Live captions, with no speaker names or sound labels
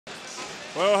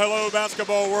Well, hello,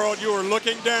 basketball world. You are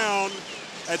looking down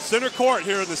at center court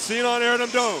here in the Sinon Erdem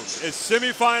Dome. It's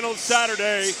semifinals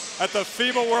Saturday at the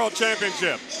FIBA World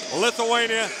Championship.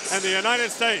 Lithuania and the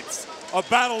United States. A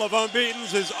battle of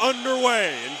unbeatens is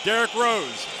underway, and Derrick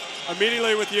Rose,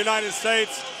 immediately with the United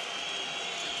States,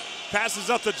 passes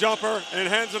up the jumper and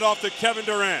hands it off to Kevin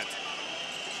Durant.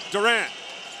 Durant.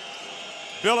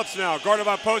 Billups now, guarded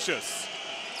by Pocius.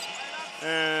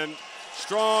 And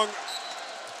strong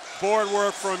board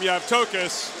work from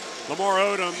Yavtokis. Lamar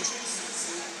Odom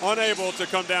unable to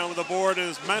come down with the board, and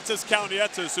it's Mantas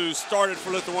Kalnietis, who started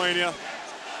for Lithuania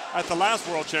at the last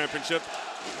World Championship.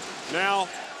 Now,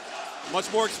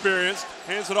 much more experienced,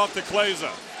 hands it off to Kleza.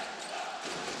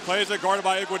 Kleza guarded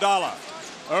by Iguodala.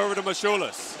 Over to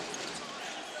Maciulis.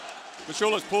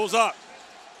 Maciulis pulls up,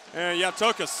 and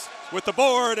Yavtokis with the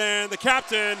board, and the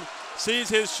captain sees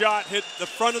his shot hit the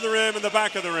front of the rim and the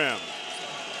back of the rim.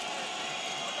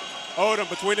 Odom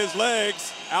between his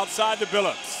legs, outside to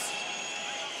Billups.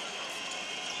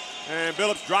 And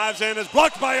Billups drives in, is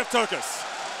blocked by Yavtokis.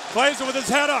 Kleza with his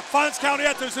head up, finds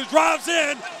Kalnietis, who drives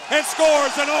in and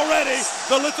scores, and already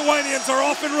the Lithuanians are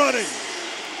off and running.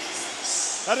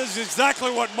 That is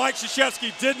exactly what Mike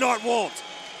Krzyzewski did not want.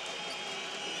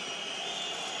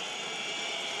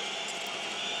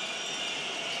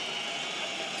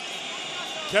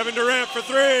 Kevin Durant for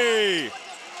three.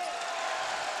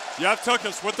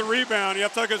 Yavtokis with the rebound.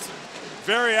 Yavtokis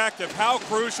very active. How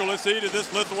crucial is he to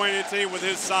this Lithuanian team with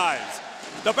his size?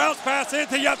 The bounce pass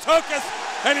into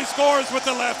Yavtokis, and he scores with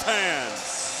the left hand.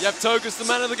 Yavtokis, the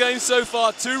man of the game so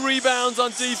far. 2 rebounds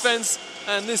on defense,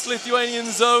 and this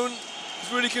Lithuanian zone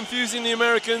is really confusing the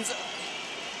Americans.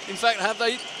 In fact, have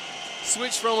they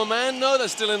switched from a man? No, they're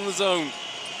still in the zone.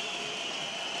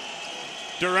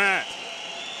 Durant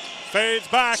fades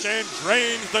back and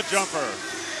drains the jumper.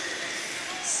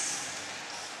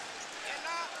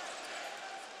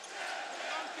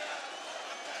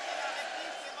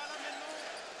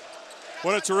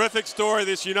 What a terrific story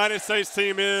this United States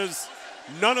team is.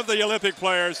 None of the Olympic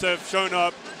players have shown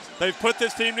up. They've put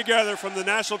this team together from the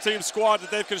national team squad that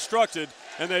they've constructed,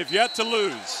 and they've yet to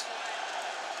lose.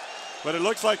 But it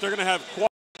looks like they're going to have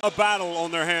quite a battle on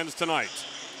their hands tonight.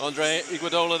 Andre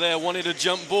Iguodala there wanted a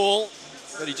jump ball,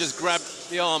 but he just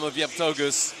grabbed the arm of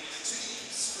Yavtokis.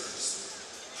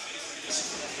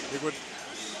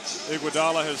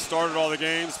 Iguodala has started all the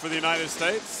games for the United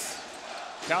States.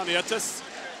 Kalnietis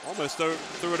almost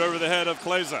threw it over the head of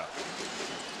Kleza.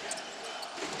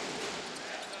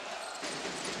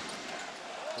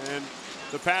 And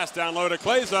the pass down low to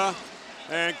Kleza.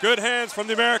 And good hands from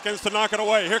the Americans to knock it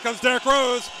away. Here comes Derrick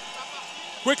Rose.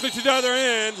 Quickly to the other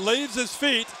end, leaves his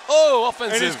feet. Oh,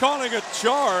 offensive. And he's calling a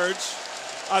charge,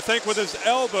 I think, with his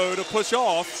elbow to push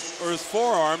off, or his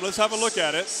forearm. Let's have a look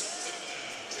at it.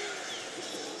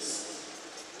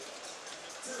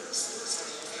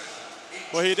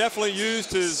 Well, he definitely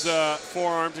used his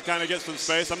forearm to kind of get some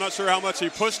space. I'm not sure how much he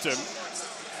pushed him.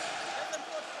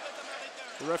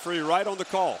 The referee right on the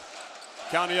call.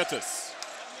 Kalnietis.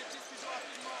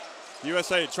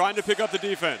 USA trying to pick up the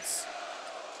defense.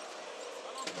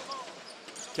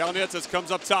 Kalnietis comes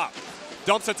up top.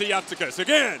 Dumps it to Yavtokis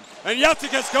again. And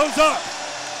Yavtokis goes up.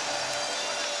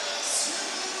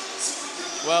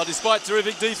 Well, despite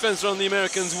terrific defense from the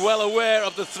Americans, well aware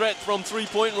of the threat from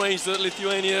three-point range that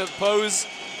Lithuania pose.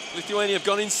 Lithuania have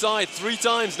gone inside 3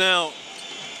 times now.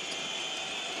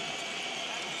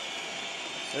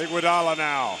 Iguodala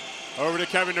now. Over to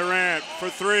Kevin Durant for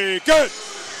 3. Good!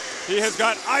 He has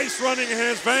got ice running in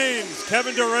his veins.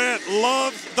 Kevin Durant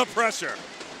loves the pressure.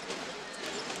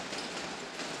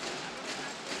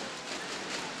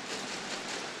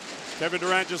 Kevin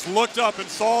Durant just looked up and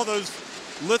saw those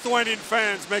Lithuanian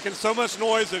fans making so much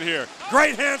noise in here.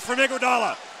 Great hands from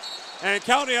Iguodala. And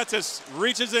Kalnietis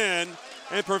reaches in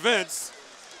and prevents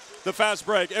the fast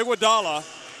break. Iguodala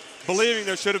believing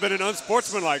there should have been an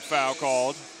unsportsmanlike foul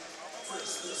called.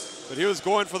 But he was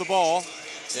going for the ball.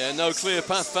 Yeah, no clear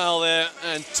path foul there.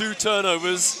 And 2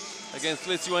 turnovers against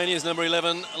Lithuania's number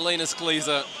 11, Linus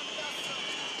Kleza.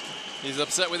 He's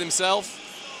upset with himself,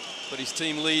 but his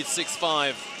team leads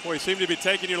 6-5. Boy, you seem to be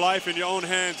taking your life in your own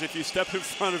hands if you step in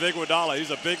front of Iguodala. He's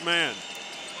a big man.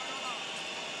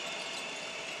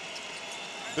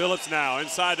 Billups now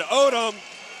inside to Odom.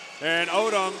 And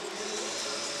Odom,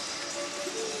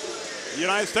 the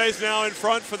United States now in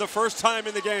front for the first time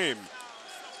in the game.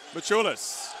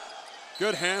 Maciulis.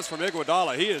 Good hands from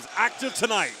Iguodala. He is active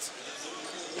tonight.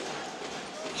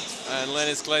 And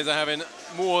Linus Kleza having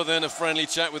more than a friendly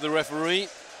chat with the referee.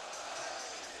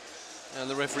 And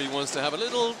the referee wants to have a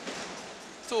little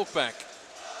talk back.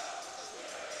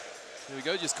 Here we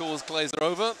go, just calls Kleza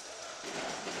over.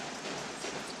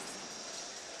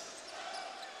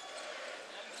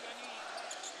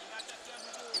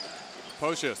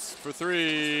 Pocius for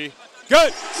three.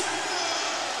 Good!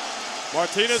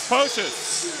 Martinez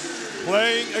Pocius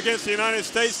playing against the United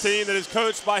States team that is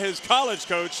coached by his college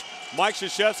coach, Mike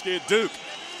Krzyzewski at Duke.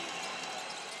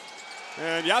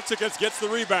 And Yatsikas gets the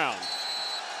rebound.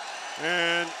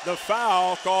 And the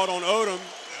foul called on Odom.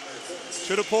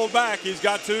 Should have pulled back. He's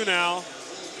got two now.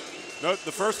 Nope,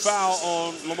 the first foul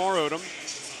on Lamar Odom.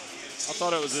 I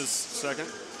thought it was his second.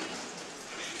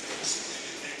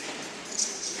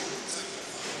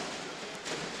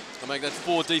 I make that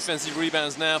 4 defensive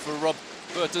rebounds now for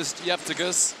Robertas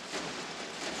Yatsikas.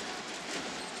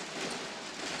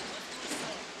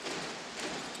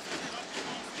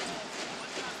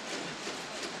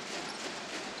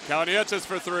 Kalnietis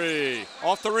for three.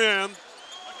 Off the rim.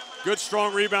 Good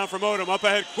strong rebound from Odom. Up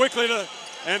ahead quickly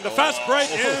and the fast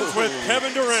break ends with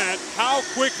Kevin Durant. How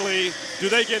quickly do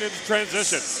they get into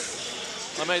transition?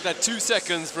 I made that 2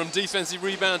 seconds from defensive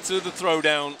rebound to the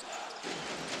throwdown.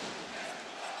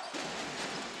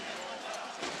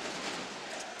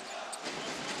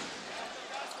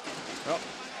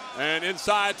 And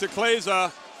inside to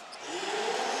Kleza.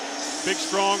 Big,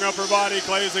 strong upper body.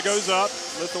 Kleza goes up.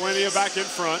 Lithuania back in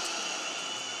front.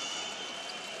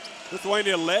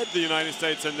 Lithuania led the United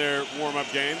States in their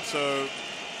warm-up game, so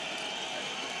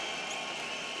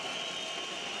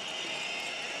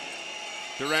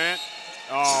Durant,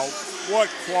 oh, what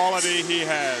quality he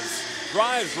has.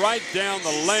 Drives right down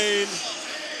the lane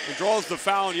and draws the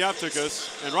foul on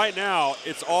Yatsikas. And right now,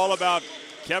 it's all about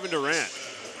Kevin Durant.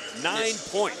 9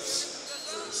 points.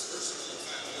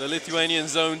 The Lithuanian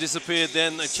zone disappeared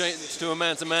then. They changed to a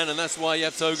man-to-man, and that's why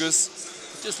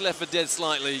Yevtogas just left for dead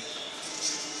slightly.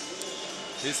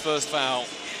 His first foul.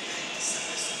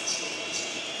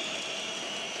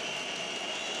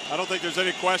 I don't think there's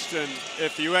any question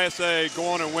if the USA go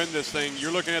on and win this thing,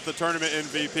 you're looking at the tournament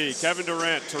MVP. Kevin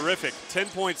Durant, terrific. 10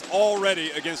 points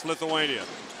already against Lithuania.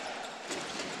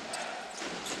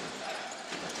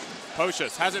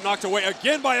 Pocius has it knocked away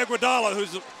again by Iguodala,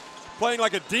 who's playing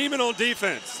like a demon on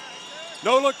defense.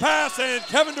 No look pass, and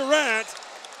Kevin Durant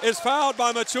is fouled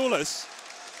by Machulis.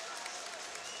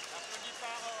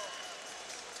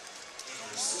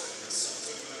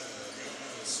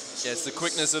 Yeah, it's the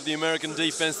quickness of the American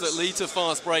defense that lead to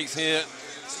fast breaks here.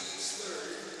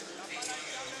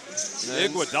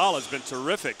 Iguodala's been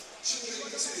terrific.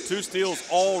 2 steals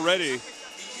already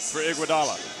for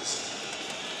Iguodala.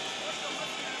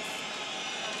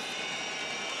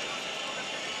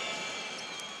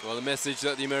 Well, the message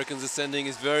that the Americans are sending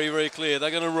is very, very clear. They're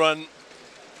going to run.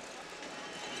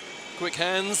 Quick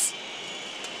hands.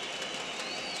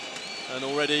 And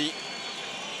already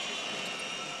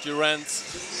Durant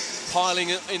piling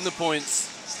in the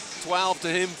points. 12 to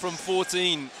him from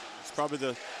 14. It's probably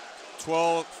the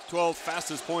 12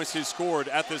 fastest points he's scored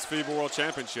at this FIBA World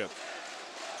Championship.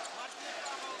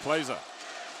 Kleza.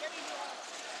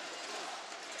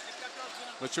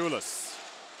 Machulis.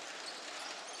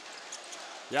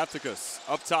 Yatsikas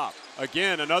up top.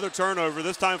 Again, another turnover,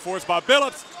 this time forced by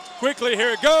Billups. Quickly, here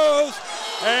it goes.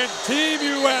 And Team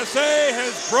USA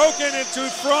has broken into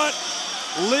front.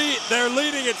 They're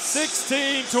leading at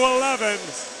 16 to 11.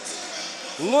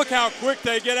 Look how quick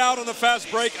they get out on the fast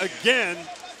break again.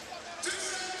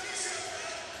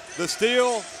 The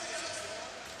steal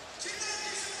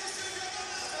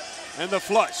and the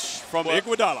flush from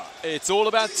Iguodala. It's all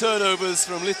about turnovers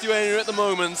from Lithuania at the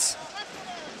moment.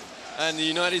 And the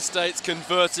United States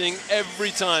converting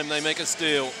every time they make a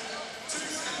steal.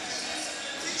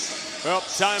 Well,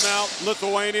 timeout,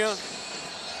 Lithuania.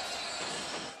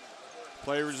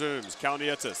 Play resumes,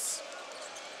 Kalnietis.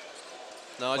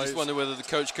 No, I just wonder whether the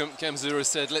coach Kamzura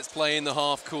said, let's play in the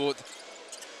half court.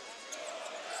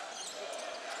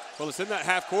 Well, it's in that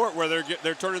half court where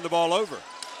they're turning the ball over.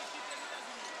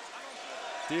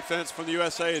 Defense from the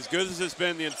USA as good as it's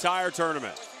been the entire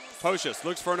tournament. Pocius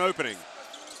looks for an opening.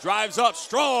 Drives up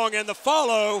strong, and the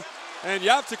follow, and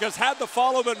Yatsikas had the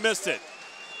follow but missed it.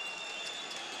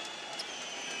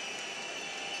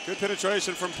 Good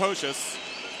penetration from Pocius.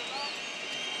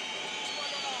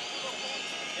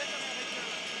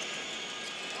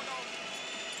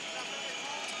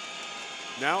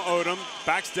 Now Odom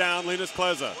backs down, Linus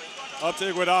Kleza. Up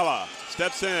to Iguodala,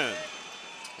 steps in,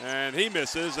 and he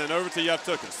misses, and over to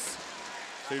Yatsikas.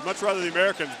 So he'd much rather the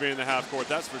Americans be in the half court,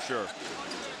 that's for sure.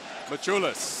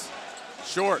 Machulis,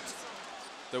 short.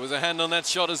 There was a hand on that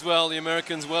shot as well. The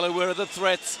Americans well aware of the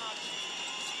threat.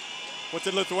 What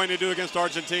did Lithuania do against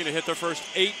Argentina? Hit their first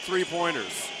 8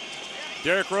 3-pointers.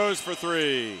 Derrick Rose for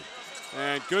 3.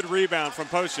 And good rebound from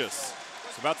Pocius.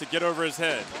 About to get over his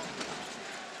head.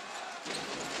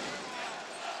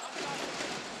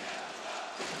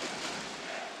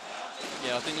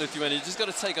 Yeah, I think Lithuania just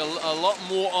got to take a lot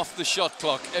more off the shot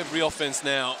clock every offense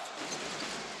now.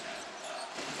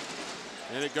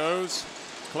 And it goes,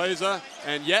 Kleza,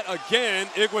 and yet again,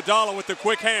 Iguodala with the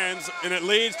quick hands, and it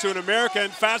leads to an American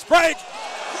fast break.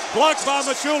 Blocked by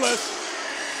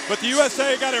Maciulis, but the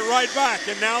USA got it right back,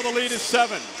 and now the lead is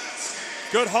 7.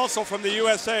 Good hustle from the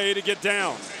USA to get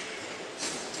down.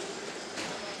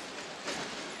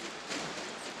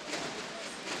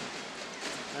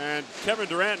 And Kevin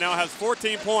Durant now has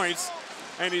 14 points,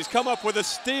 and he's come up with a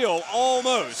steal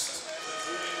almost.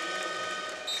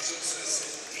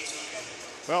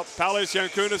 Well, Paulius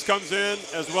Jankūnas comes in,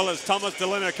 as well as Tomas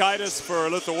Delinikaitis for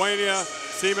Lithuania,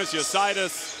 Simas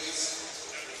Jositis.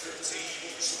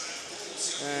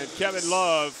 And Kevin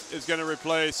Love is going to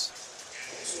replace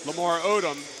Lamar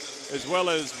Odom, as well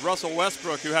as Russell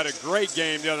Westbrook, who had a great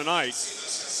game the other night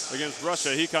against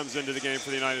Russia. He comes into the game for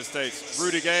the United States.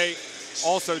 Rudy Gay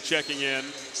also checking in.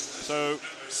 So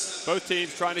both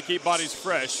teams trying to keep bodies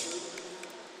fresh.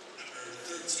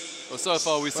 Well, so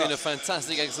far we've seen a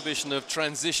fantastic exhibition of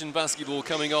transition basketball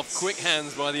coming off quick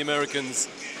hands by the Americans.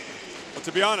 Well,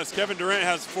 to be honest, Kevin Durant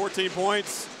has 14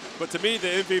 points, but to me the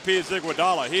MVP is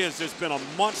Iguodala. He has just been a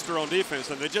monster on defense,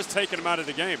 and they're just taking him out of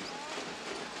the game.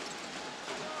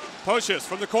 Pocius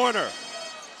from the corner.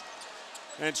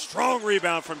 And strong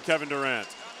rebound from Kevin Durant.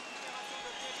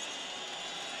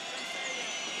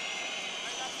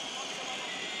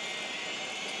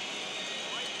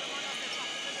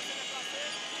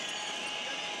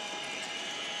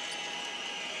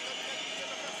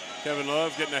 Kevin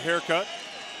Love getting a haircut.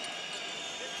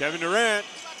 Kevin Durant.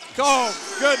 Oh,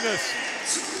 goodness.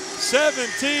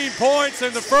 17 points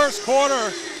in the first quarter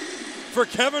for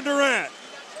Kevin Durant.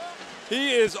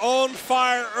 He is on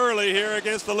fire early here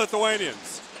against the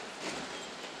Lithuanians.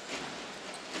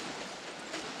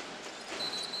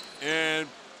 And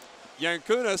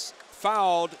Jankūnas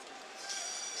fouled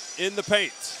in the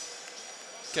paint.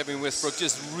 Kevin Westbrook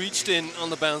just reached in on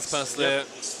the bounce pass there.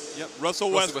 Yep. Russell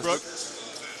Westbrook.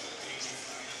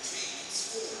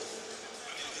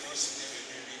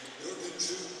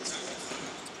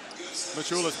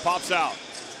 Maciulis pops out.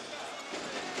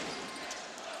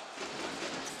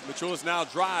 Maciulis now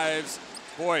drives.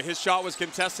 Boy, his shot was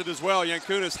contested as well.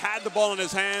 Jankūnas had the ball in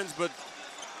his hands, but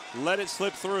let it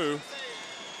slip through.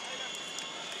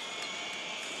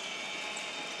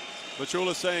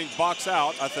 Maciulis saying box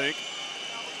out, I think.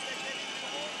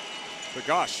 But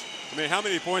gosh, I mean, how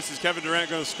many points is Kevin Durant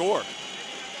going to score?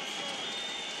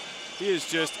 He is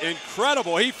just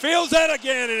incredible. He feels that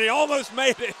again, and he almost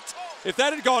made it. If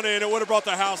that had gone in, it would have brought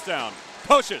the house down.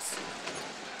 Pocius.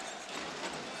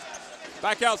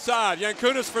 Back outside.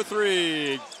 Jankūnas for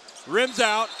three. Rims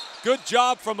out. Good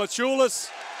job from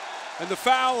Maciulis. And the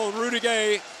foul on Rudy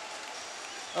Gay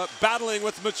battling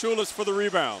with Maciulis for the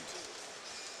rebound.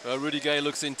 Rudy Gay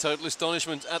looks in total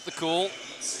astonishment at the call.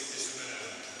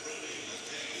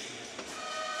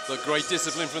 But great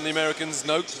discipline from the Americans.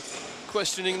 No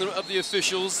questioning of the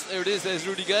officials. There it is. There's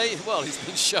Rudy Gay. Well, he's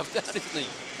been shoved out, isn't he?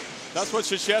 That's what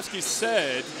Krzyzewski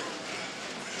said.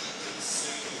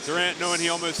 Durant knowing he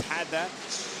almost had that.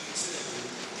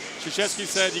 Krzyzewski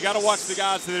said, you got to watch the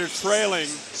guys that are trailing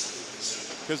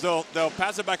because they'll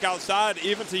pass it back outside,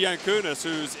 even to Jankūnas,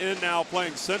 who's in now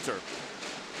playing center.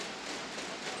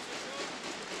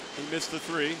 He missed the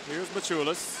three. Here's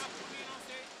Maciulis.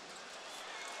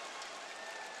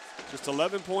 Just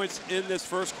 11 points in this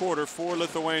first quarter for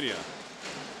Lithuania.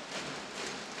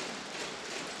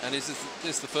 And is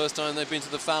this the first time they've been to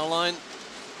the foul line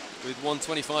with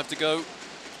 1:25 to go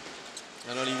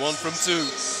and only 1 from 2.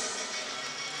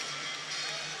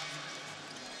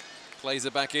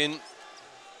 Kleza back in.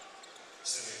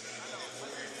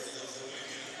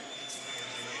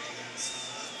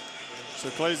 So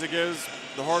Kleza gives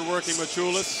the hard-working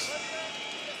Maciulis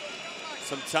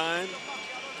some time.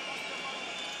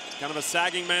 Kind of a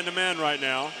sagging man-to-man right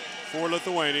now for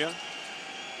Lithuania.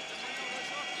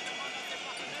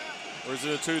 Or is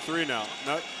it a 2-3 now?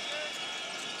 No.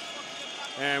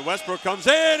 And Westbrook comes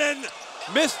in and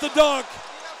missed the dunk.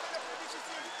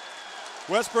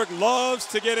 Westbrook loves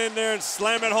to get in there and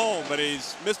slam it home, but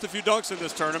he's missed a few dunks in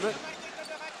this tournament.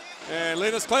 And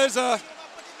Linas Kleza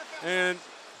and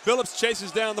Phillips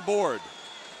chases down the board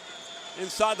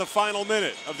inside the final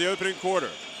minute of the opening quarter.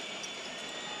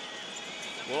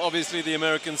 Well, obviously the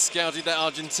Americans scouted that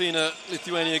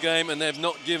Argentina-Lithuania game, and they've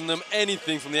not given them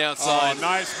anything from the outside. Oh,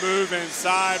 nice move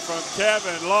inside from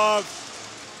Kevin Love.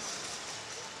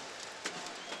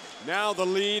 Now the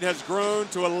lead has grown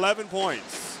to 11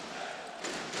 points.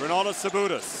 Ronaldo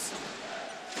Sabutis,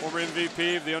 former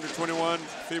MVP of the Under-21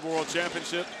 FIBA World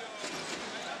Championship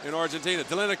in Argentina.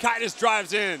 Delinakaitis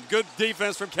drives in. Good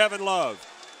defense from Kevin Love.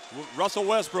 Russell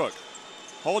Westbrook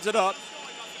holds it up.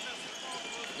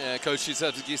 Yeah, Coach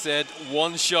Shisatsuki said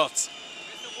one shot.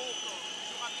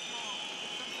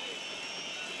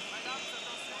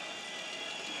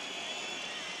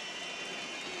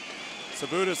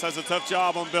 Sabutis has a tough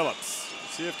job on Billups.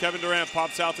 See if Kevin Durant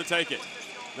pops out to take it.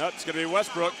 Nope, it's going to be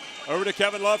Westbrook. Over to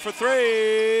Kevin Love for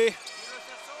three.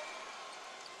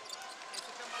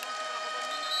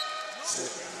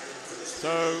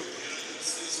 So,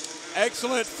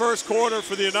 excellent first quarter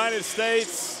for the United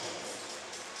States.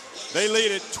 They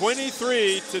lead it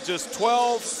 23 to just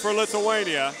 12 for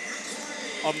Lithuania.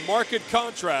 A marked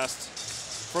contrast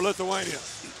for Lithuania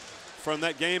from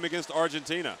that game against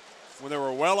Argentina when they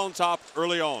were well on top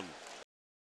early on.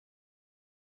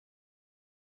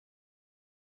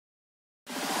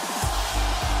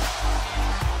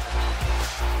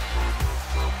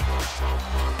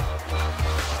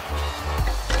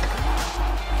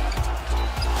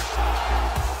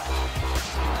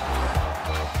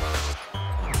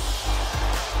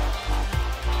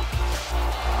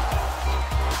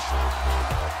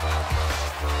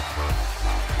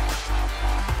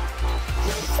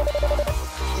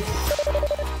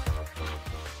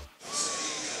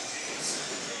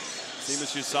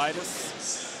 Usitis,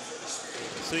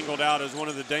 singled out as one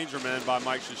of the danger men by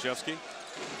Mike Krzyzewski.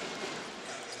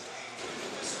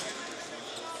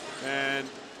 And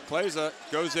Kleza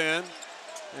goes in,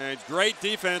 and great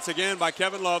defense again by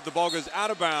Kevin Love. The ball goes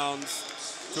out of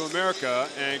bounds to America,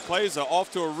 and Kleza off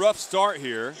to a rough start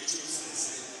here.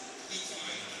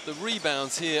 The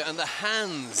rebounds here and the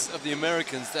hands of the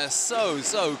Americans, they're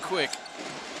so quick.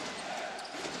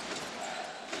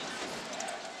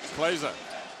 Kleza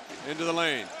into the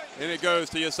lane. And it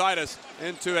goes to Usitis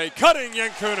into a cutting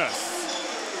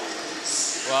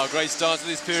Yankunas. Wow, great start to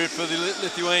this period for the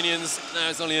Lithuanians. Now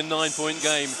it's only a 9-point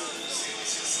game.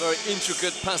 Very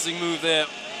intricate passing move there.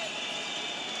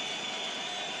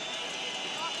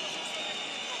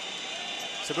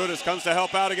 Sabutis comes to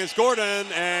help out against Gordon,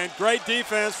 and great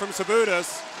defense from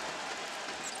Sabutis.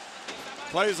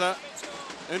 Kleza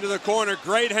into the corner,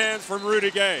 great hands from Rudy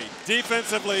Gay.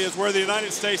 Defensively is where the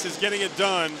United States is getting it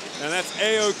done, and that's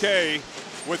A-OK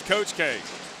with Coach K.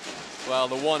 Well,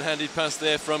 the one-handed pass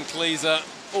there from Kleza,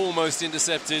 almost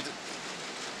intercepted.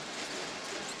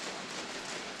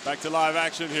 Back to live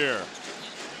action here.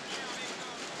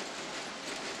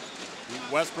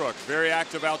 Westbrook very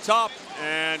active out top,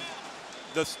 and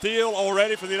the steal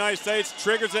already for the United States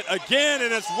triggers it again,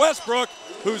 and it's Westbrook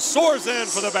who soars in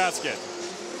for the basket.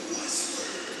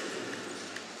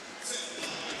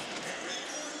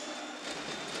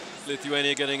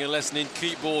 Lithuania getting a lesson in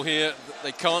keep ball here.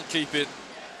 They can't keep it.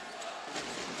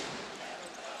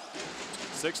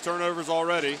 6 turnovers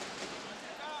already.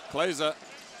 Kleza,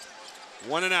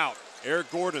 1 and out.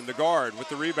 Eric Gordon, the guard, with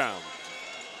the rebound.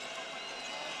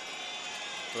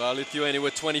 Well, Lithuania were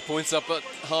 20 points up at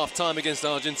halftime against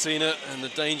Argentina, and the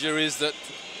danger is that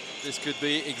this could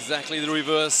be exactly the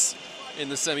reverse in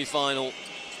the semi-final.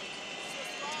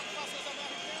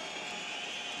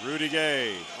 Rudy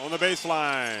Gay on the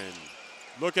baseline.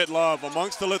 Look at Love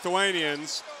amongst the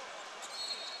Lithuanians.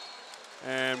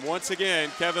 And once again,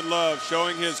 Kevin Love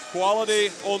showing his quality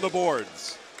on the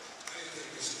boards.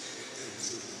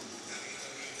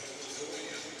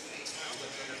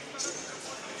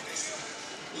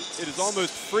 It is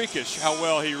almost freakish how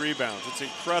well he rebounds. It's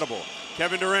incredible.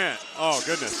 Kevin Durant, oh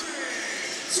goodness.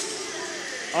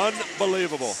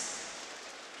 Unbelievable.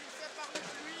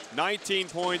 19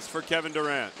 points for Kevin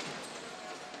Durant.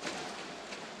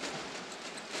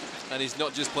 And he's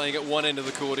not just playing at one end of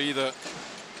the court either.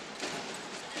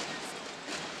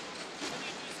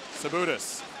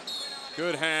 Sabutis.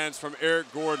 Good hands from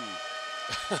Eric Gordon.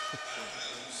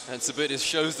 And Sabutis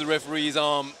shows the referee's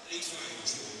arm.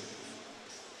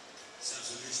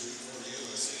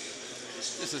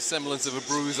 Just a semblance of a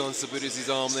bruise on Sabutis'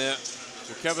 arm there.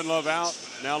 Well, Kevin Love out.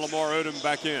 Now Lamar Odom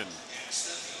back in.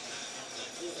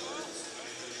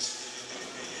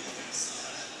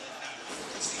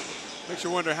 Makes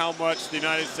you wonder how much the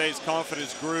United States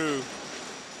confidence grew,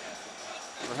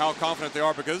 or how confident they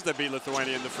are because they beat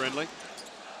Lithuania in the friendly.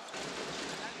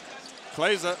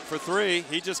 Kleza for 3.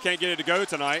 He just can't get it to go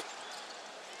tonight.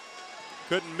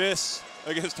 Couldn't miss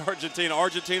against Argentina.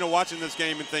 Argentina watching this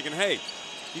game and thinking, hey,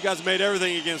 you guys made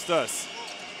everything against us.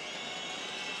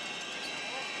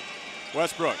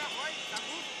 Westbrook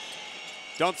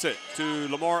dumps it to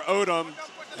Lamar Odom.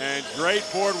 And great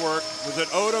board work. Was it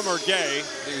Odom or Gay? I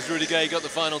think it was Rudy Gay got the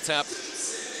final tap.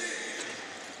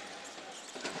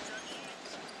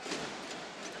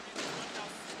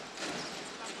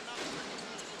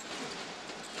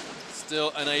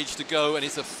 Still an age to go, and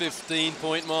it's a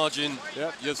 15-point margin.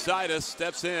 Yep, Yositis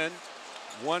steps in.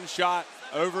 One shot,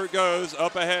 over it goes,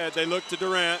 up ahead. They look to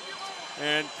Durant.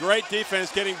 And great defense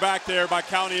getting back there by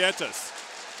Kaunietis.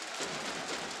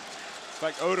 In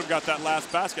fact, Odom got that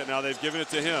last basket now. They've given it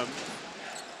to him.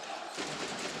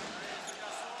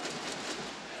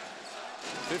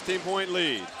 15-point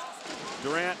lead.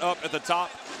 Durant up at the top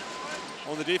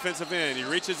on the defensive end. He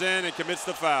reaches in and commits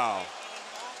the foul.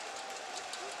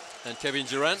 And Kevin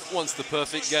Durant wants the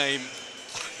perfect game.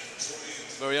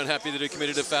 Very unhappy that he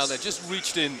committed a foul there. Just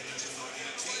reached in.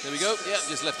 There we go. Yeah,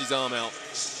 just left his arm out.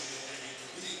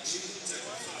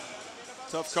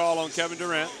 Tough call on Kevin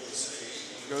Durant.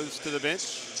 Goes to the bench.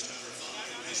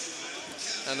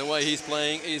 And the way he's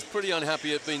playing, he's pretty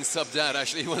unhappy at being subbed out,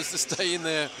 actually. He wants to stay in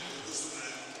there.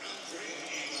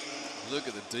 Look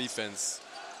at the defense.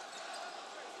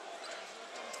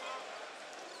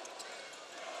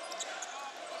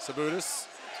 Sabonis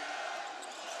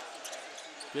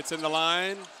gets in the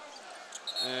line,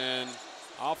 and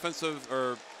offensive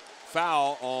or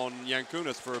foul on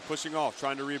Yankunas for pushing off,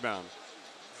 trying to rebound.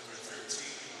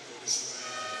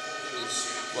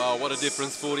 Wow, what a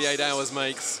difference 48 hours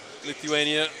makes.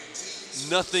 Lithuania,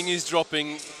 nothing is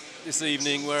dropping this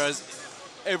evening, whereas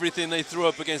everything they threw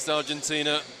up against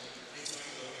Argentina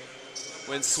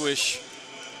went swish.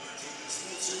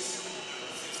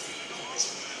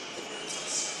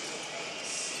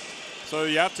 So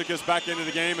Yaptikas back into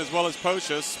the game as well as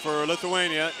Pocius for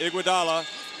Lithuania. Iguodala,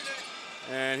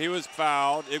 and he was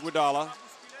fouled. Iguodala.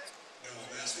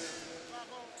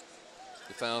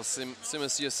 The foul,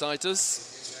 Simas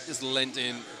Yositis just lent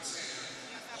in.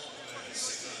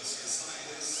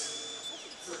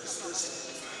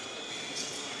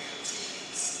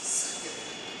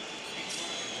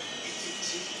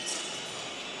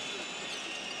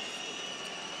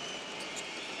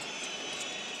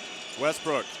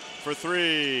 Westbrook for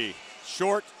three.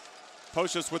 Short.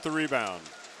 Pocius with the rebound.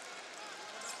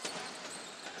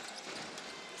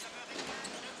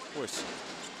 Boy,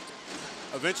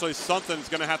 eventually something's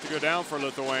going to have to go down for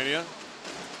Lithuania.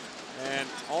 And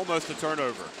almost a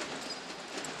turnover.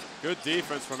 Good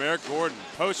defense from Eric Gordon.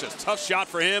 Pocius, tough shot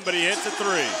for him, but he hits a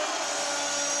three.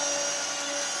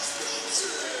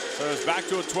 So it's back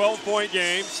to a 12-point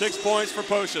game. 6 points for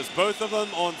Pocius, both of them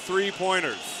on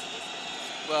three-pointers.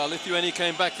 Well, Lithuania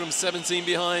came back from 17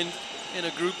 behind in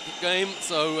a group game,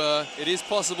 so it is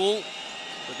possible.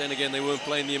 But then again, they weren't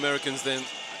playing the Americans then.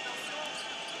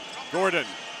 Gordon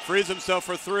frees himself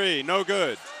for three, no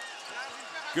good.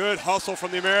 Good hustle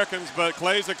from the Americans, but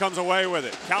Klaiza comes away with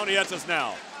it. Kaunietis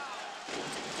now.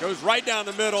 Goes right down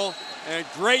the middle, and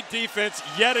great defense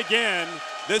yet again.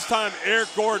 This time, Eric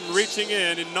Gordon reaching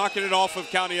in and knocking it off of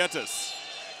Kaunietis.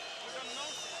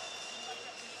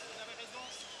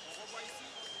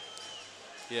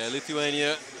 Yeah,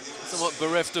 Lithuania somewhat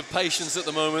bereft of patience at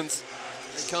the moment.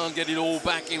 They can't get it all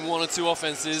back in one or two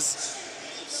offenses.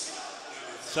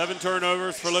 7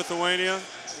 turnovers for Lithuania.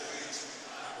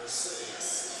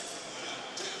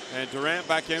 And Durant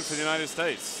back in for the United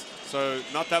States. So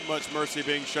not that much mercy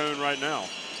being shown right now.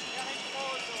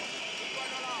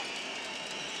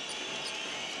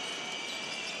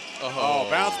 Oh,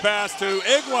 bounce pass to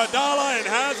Iguodala, and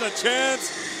has a chance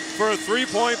for a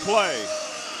three-point play.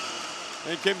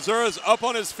 And Kimzura's up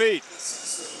on his feet.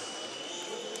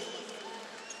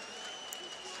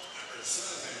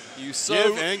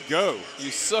 Give and go. You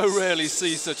so rarely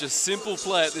see such a simple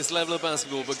play at this level of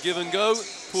basketball, but give and go,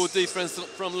 poor defense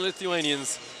from the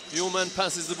Lithuanians. Your man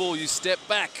passes the ball, you step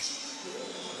back.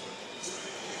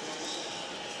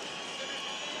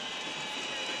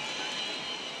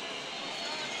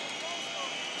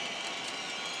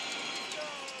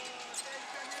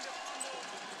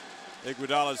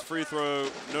 Iguodala's free throw,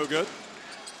 no good.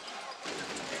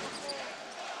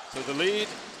 So the lead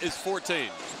is 14.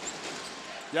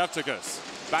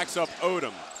 Yaptikas backs up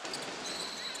Odom.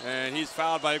 And he's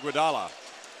fouled by Iguodala.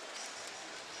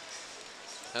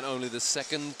 And only the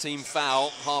second team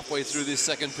foul halfway through this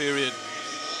second period.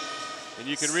 And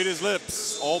you can read his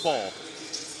lips, all ball.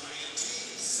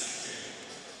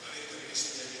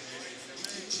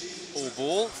 All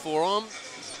ball, forearm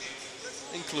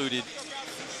included.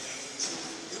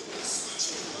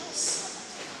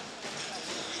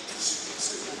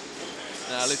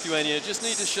 Now Lithuania just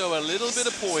need to show a little bit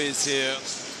of poise here.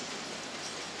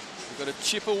 We've got to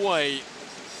chip away.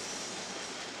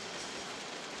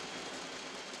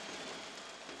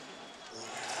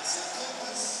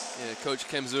 Yeah, Coach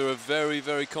Kemzura very,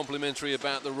 very complimentary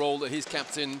about the role that his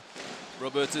captain,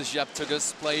 Robertas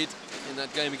Yaptikas, played in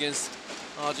that game against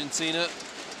Argentina.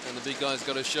 And the big guy's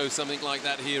got to show something like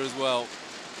that here as well.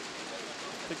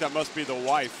 think that must be the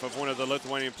wife of one of the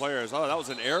Lithuanian players. Oh, that was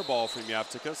an air ball from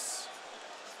Yavtikas.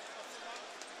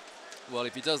 Well,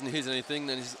 if he doesn't hit anything,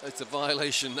 then it's a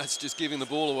violation. That's just giving the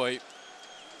ball away.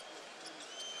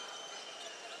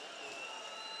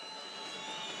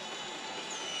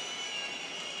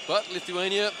 But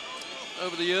Lithuania,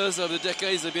 over the years, over the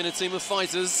decades, they've been a team of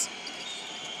fighters.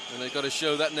 And they've got to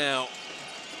show that now.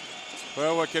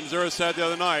 Well, what Kimzura said the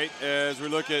other night, as we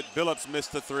look at Billups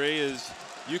missed the three, is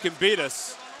you can beat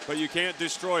us, but you can't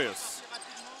destroy us.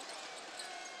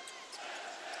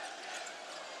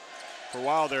 For a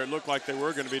while there, it looked like they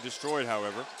were going to be destroyed,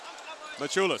 however.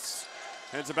 Machulis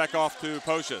hands it back off to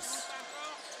Pocius.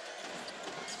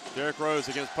 Derrick Rose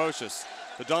against Pocius.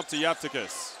 The dump to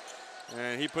Yevtikas.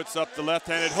 And he puts up the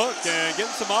left-handed hook and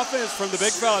getting some offense from the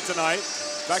big fella tonight.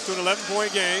 Back to an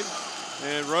 11-point game.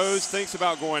 And Rose thinks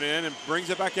about going in and brings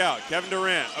it back out. Kevin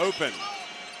Durant, open.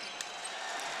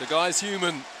 The guy's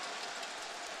human.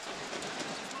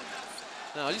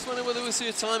 Now, I just wonder whether we'll see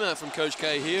a timeout from Coach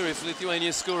K here. If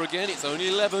Lithuania score again, it's only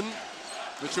 11.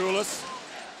 Machulis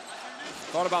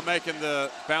thought about making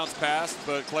the bounce pass,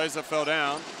 but Kleza fell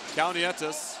down.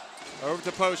 Kalnietis over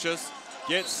to Pocius,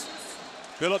 gets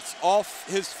Billups off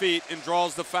his feet and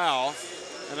draws the foul.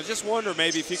 And I just wonder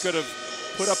maybe if he could have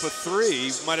put up a three,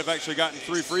 he might have actually gotten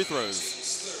 3 free throws.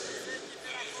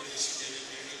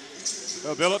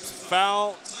 Well, Billups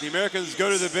foul. The Americans go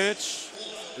to the bench.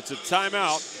 It's a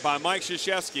timeout by Mike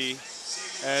Krzyzewski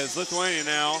as Lithuania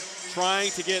now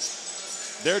trying to get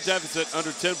their deficit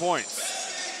under 10 points.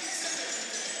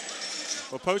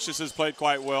 Well, Pocius has played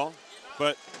quite well,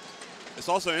 but it's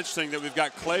also interesting that we've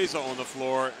got Kleza on the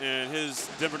floor and his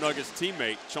Denver Nuggets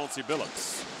teammate, Chauncey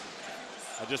Billups.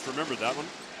 I just remembered that one.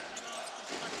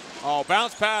 Oh,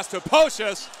 bounce pass to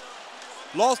Pocius.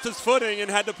 Lost his footing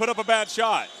and had to put up a bad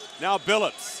shot. Now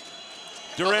Billups.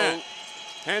 Durant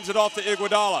hands it off to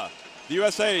Iguodala. The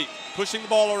USA pushing the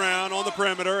ball around on the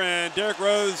perimeter, and Derrick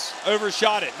Rose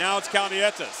overshot it. Now it's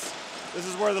Kalnietis. This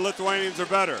is where the Lithuanians are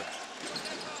better.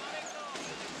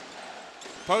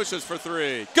 Pocius for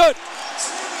 3. Good!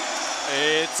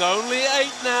 It's only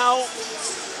 8 now.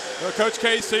 Well, Coach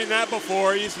K's seen that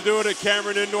before. He used to do it at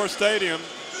Cameron Indoor Stadium.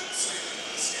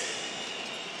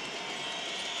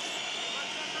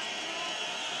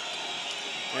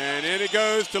 And in it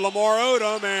goes to Lamar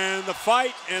Odom, and the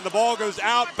fight, and the ball goes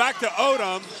out, back to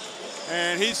Odom,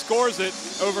 and he scores it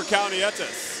over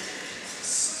Kalnietis.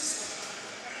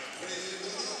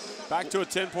 Back to a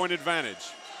 10-point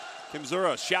advantage.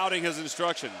 Kimzura shouting his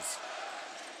instructions.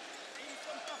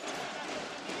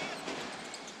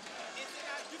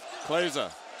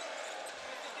 Kleza.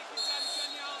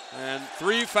 And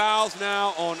 3 fouls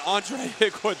now on Andre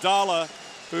Iguodala,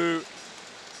 who,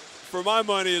 for my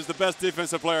money, is the best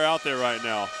defensive player out there right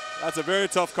now. That's a very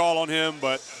tough call on him,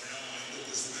 but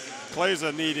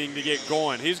Kleza needing to get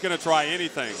going. He's going to try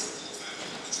anything.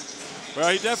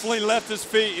 Well, he definitely left his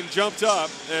feet and jumped up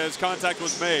as contact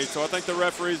was made, so I think the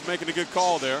referee's making a good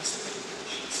call there.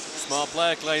 Smart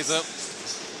player, Kleza.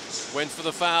 Went for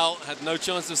the foul, had no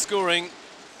chance of scoring.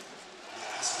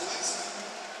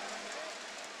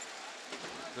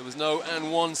 There was no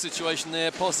and one situation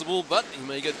there possible, but he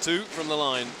may get 2 from the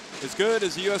line. As good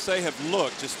as the USA have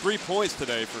looked, just 3 points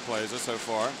today for Kleza so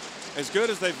far. As good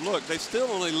as they've looked, they still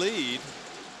only lead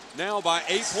now by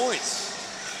 8 points.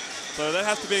 So that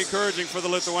has to be encouraging for the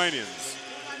Lithuanians.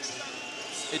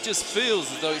 It just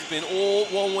feels as though it's been all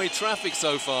one-way traffic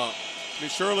so far. I mean,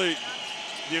 surely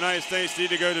the United States need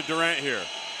to go to Durant here.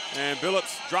 And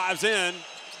Billups drives in.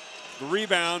 The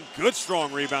rebound, good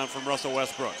strong rebound from Russell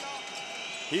Westbrook.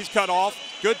 He's cut off.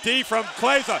 Good D from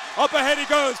Kleza. Up ahead he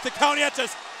goes to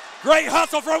Kalnietis. Great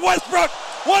hustle from Westbrook.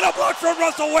 What a block from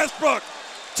Russell Westbrook.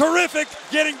 Terrific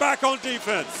getting back on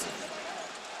defense.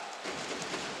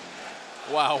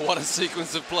 Wow, what a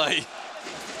sequence of play.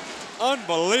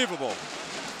 Unbelievable.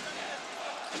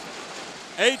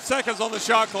 8 seconds on the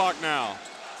shot clock now.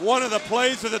 One of the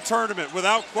plays of the tournament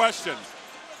without question.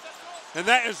 And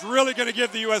that is really going to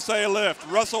give the USA a lift.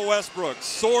 Russell Westbrook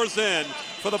soars in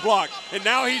for the block. And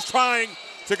now he's trying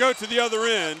to go to the other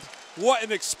end. What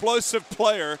an explosive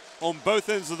player on both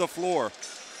ends of the floor.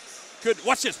 Good,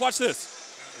 watch this, watch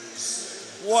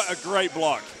this. What a great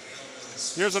block.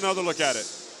 Here's another look at it.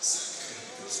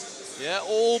 Yeah,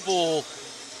 all ball.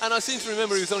 And I seem to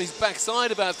remember he was on his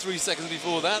backside about 3 seconds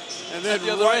before that. And then at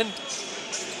the other end.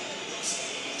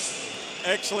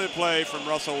 Excellent play from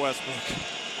Russell Westbrook.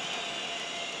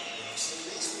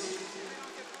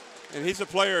 And he's a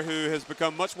player who has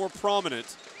become much more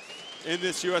prominent in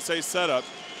this USA setup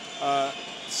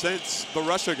since the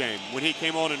Russia game, when he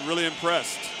came on and really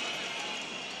impressed.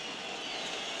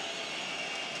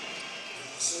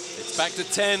 Back to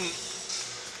 10.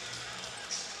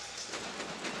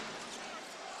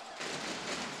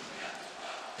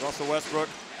 Russell Westbrook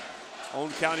on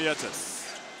Kaunietis.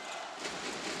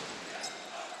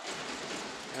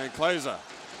 And Kleza.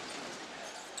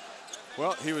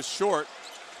 Well, he was short.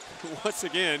 Once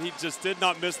again, he just did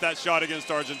not miss that shot against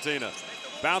Argentina.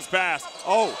 Bounce pass.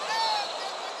 Oh.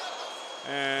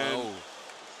 And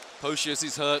Pocius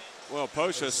is hurt. well,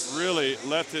 Pocius really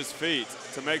left his feet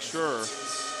to make sure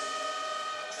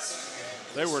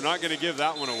they were not going to give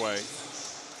that one away.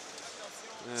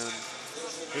 And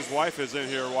his wife is in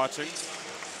here watching.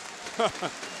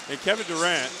 And Kevin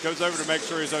Durant goes over to make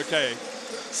sure he's okay.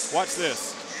 Watch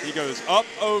this. He goes up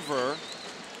over.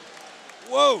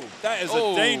 Whoa, that is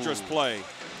a dangerous play.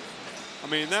 I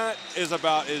mean, that is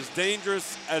about as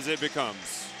dangerous as it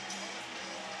becomes.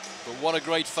 But what a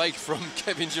great fake from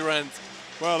Kevin Durant.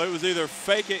 Well, it was either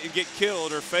fake it and get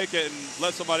killed or fake it and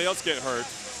let somebody else get hurt.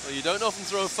 Well, you don't often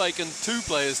throw a fake and two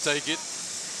players take it.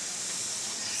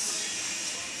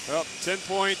 Well,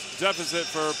 10-point deficit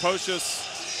for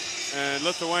Pocius and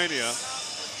Lithuania.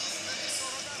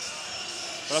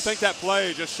 But I think that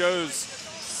play just shows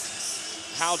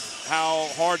how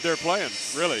hard they're playing,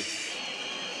 really.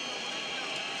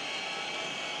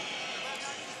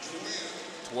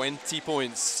 20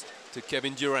 points to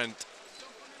Kevin Durant.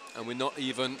 And we're not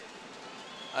even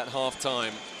at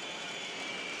halftime.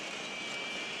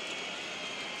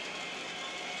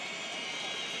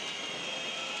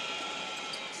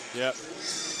 Yep,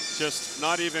 just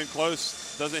not even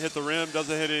close. Doesn't hit the rim,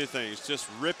 doesn't hit anything. It's just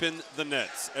ripping the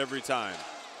nets every time.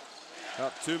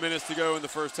 Up 2 minutes to go in the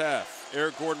first half.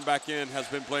 Eric Gordon back in, has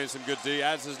been playing some good D,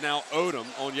 as is now Odom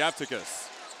on Yaptikas.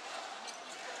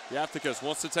 Yaptikas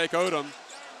wants to take Odom,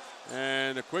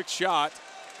 and a quick shot,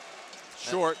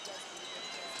 short.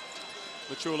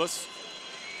 Machulis.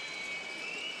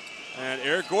 And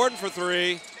Eric Gordon for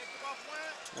three,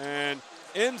 and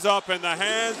ends up in the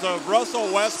hands of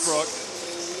Russell Westbrook.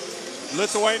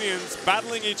 Lithuanians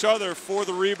battling each other for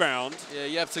the rebound.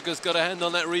 Yeah, Yaptika's got a hand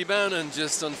on that rebound and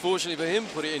just, unfortunately for him,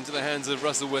 put it into the hands of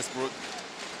Russell Westbrook.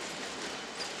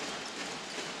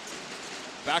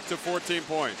 Back to 14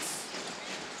 points.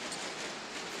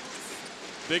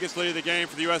 Biggest lead of the game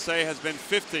for the USA has been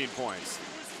 15 points.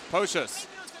 Pocius,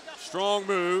 strong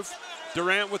move.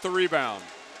 Durant with the rebound.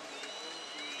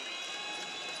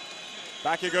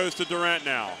 Back it goes to Durant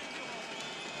now.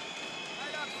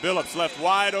 Billups left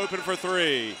wide open for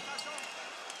three.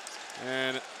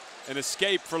 And an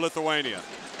escape for Lithuania.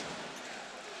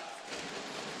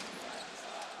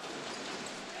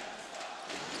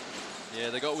 Yeah,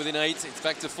 they got within 8. It's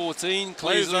back to 14.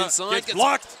 Kleza inside. Gets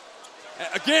blocked.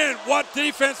 Again, what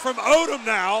defense from Odom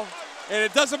now. And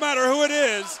it doesn't matter who it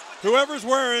is. Whoever's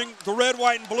wearing the red,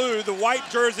 white, and blue, the white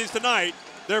jerseys tonight,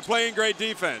 they're playing great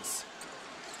defense.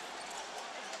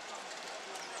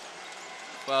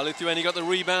 Well, Lithuania got the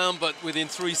rebound, but within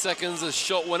 3 seconds, a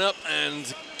shot went up,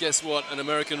 and guess what? An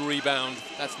American rebound.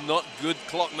 That's not good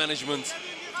clock management.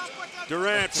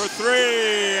 Durant for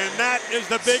three, and that is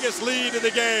the biggest lead of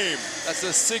the game. That's a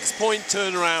 6-point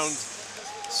turnaround.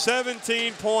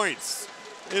 17 points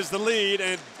is the lead,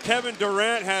 and Kevin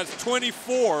Durant has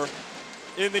 24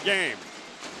 in the game.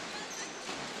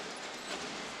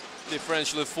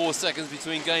 Differential of 4 seconds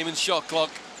between game and shot clock.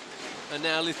 And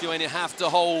now Lithuania have to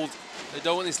hold. They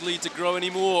don't want this lead to grow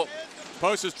anymore.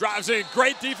 Pocius drives in,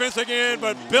 great defense again,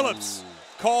 but Billups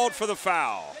called for the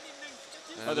foul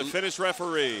by the Finnish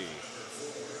referee.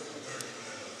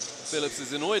 Billups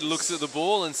is annoyed, looks at the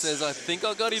ball and says, I think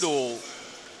I got it all.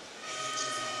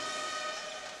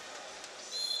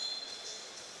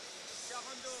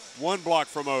 One block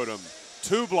from Odom,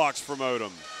 2 blocks from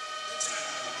Odom.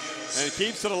 And he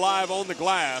keeps it alive on the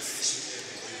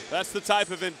glass. That's the type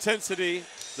of intensity,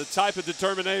 the type of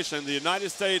determination the United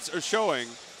States are showing,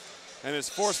 and it's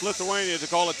forced Lithuania to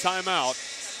call a timeout.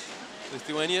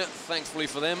 Lithuania, thankfully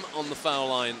for them, on the foul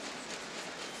line.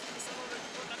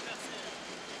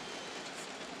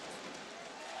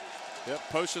 Yep,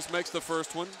 Pocius makes the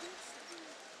first one,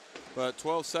 but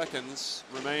 12 seconds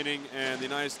remaining, and the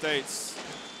United States,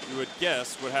 you would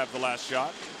guess, would have the last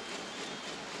shot.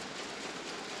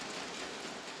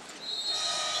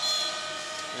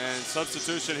 And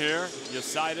substitution here,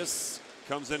 Yasitis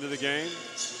comes into the game.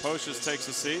 Pocius takes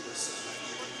a seat.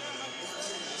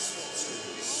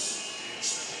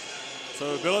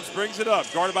 So Billups brings it up,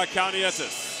 guarded by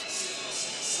Kaunietis.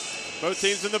 Both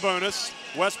teams in the bonus.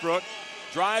 Westbrook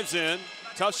drives in,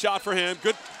 tough shot for him.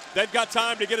 Good, they've got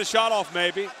time to get a shot off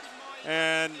maybe.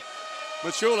 And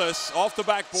Machulis off the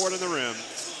backboard in the rim.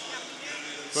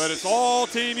 But it's all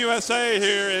Team USA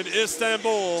here in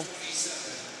Istanbul.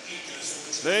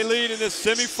 They lead in this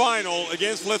semifinal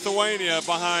against Lithuania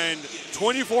behind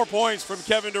 24 points from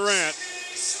Kevin Durant.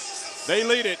 They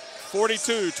lead it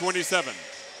 42-27.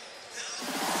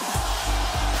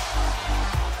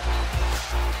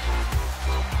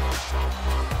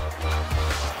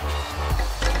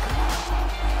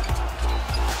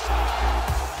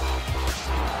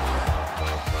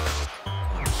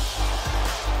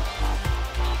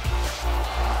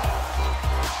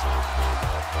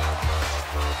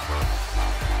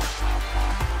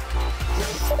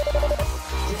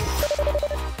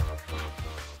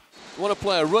 Want to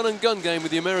play a run and gun game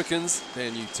with the Americans,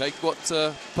 then you take what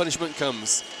punishment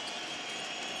comes.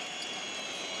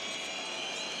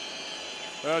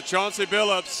 Chauncey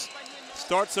Billups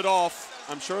starts it off.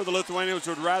 I'm sure the Lithuanians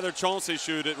would rather Chauncey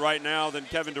shoot it right now than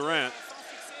Kevin Durant.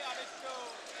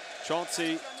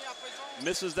 Chauncey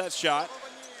misses that shot.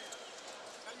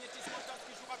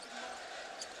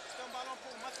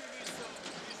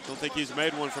 Don't think he's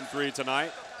made one from three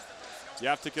tonight.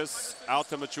 Yaftikas out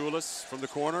to Maciulis from the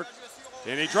corner,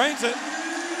 and he drains it.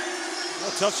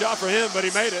 A tough shot for him, but he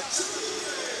made it.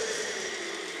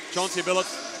 Chauncey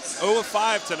Billups 0 of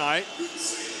 5 tonight,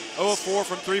 0 of 4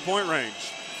 from three-point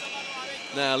range.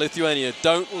 Now Lithuania,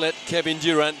 don't let Kevin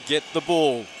Durant get the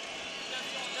ball.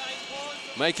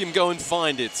 Make him go and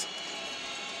find it.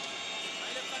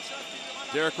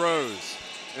 Derrick Rose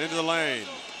into the lane.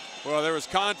 Well, there was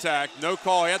contact, no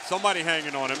call. He had somebody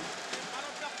hanging on him.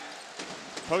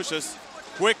 Pocius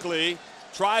quickly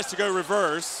tries to go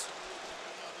reverse,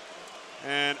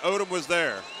 and Odom was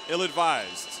there,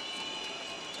 ill-advised.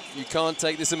 You can't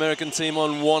take this American team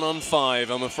on 1-on-5,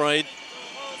 I'm afraid.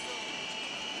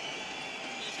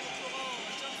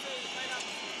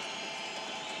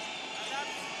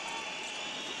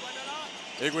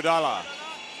 Iguodala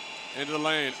into the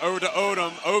lane, over to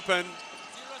Odom, open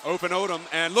Odom,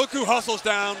 and look who hustles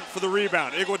down for the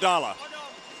rebound, Iguodala.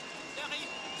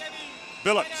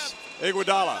 Billups,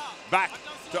 Iguodala, back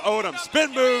to Odom,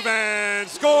 spin move and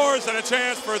scores, and a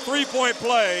chance for a three-point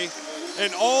play,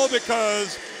 and all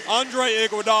because Andre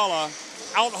Iguodala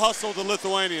out-hustled the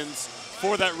Lithuanians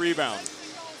for that rebound.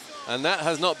 And that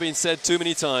has not been said too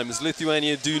many times.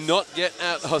 Lithuania do not get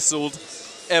out-hustled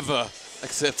ever,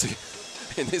 except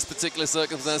in this particular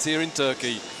circumstance here in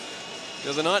Turkey.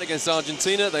 The other night against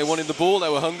Argentina, they wanted the ball, they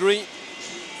were hungry.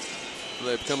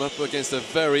 They've come up against a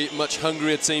very much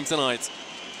hungrier team tonight.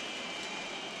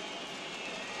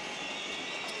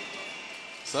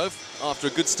 So, after a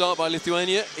good start by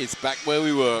Lithuania, it's back where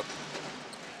we were.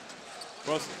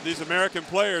 Well, these American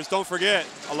players, don't forget,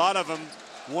 a lot of them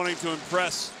wanting to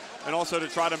impress and also to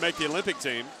try to make the Olympic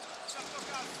team.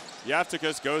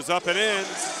 Yaftikas goes up and in.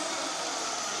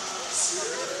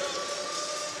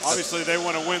 Obviously, they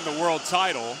want to win the world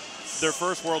title, their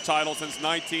first world title since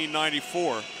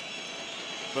 1994.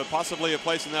 But possibly a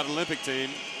place in that Olympic team,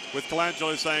 with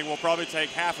Colangelo saying we'll probably take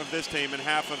half of this team and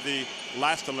half of the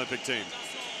last Olympic team.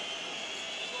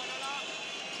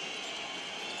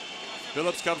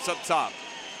 Billups comes up top.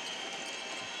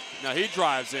 Now he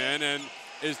drives in and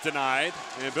is denied,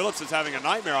 and Billups is having a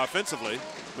nightmare offensively.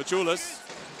 Maciulis.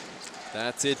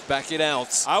 That's it, back it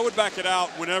out. I would back it out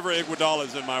whenever Iguodala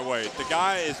is in my way. The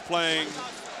guy is playing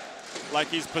like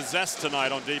he's possessed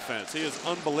tonight on defense. He is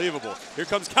unbelievable. Here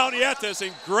comes Kaunietis,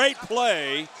 and great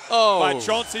play by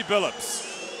Chauncey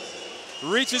Billups.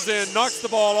 Reaches in, knocks the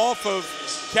ball off of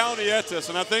Kaunietis,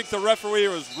 and I think the referee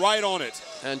was right on it.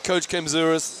 And Coach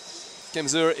Kemzura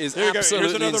is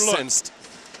absolutely incensed.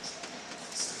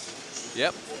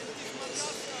 Yep.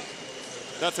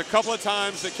 That's a couple of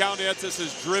times that Kaunietis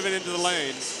is driven into the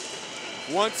lane.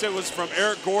 Once it was from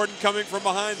Eric Gordon coming from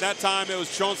behind. That time it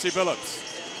was Chauncey Billups.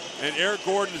 And Eric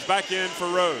Gordon is back in for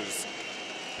Rose.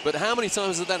 But how many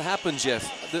times has that happened,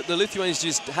 Jeff? The Lithuanians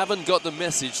just haven't got the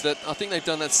message that I think they've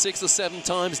done that 6 or 7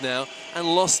 times now and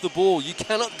lost the ball. You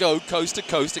cannot go coast to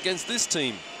coast against this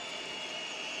team.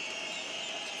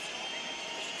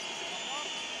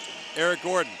 Eric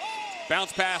Gordon,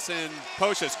 bounce pass in,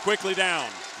 Pocius quickly down,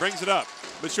 brings it up.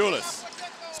 Maciulis,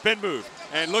 spin move,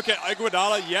 and look at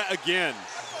Iguodala yet again.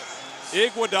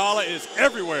 Iguodala is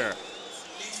everywhere.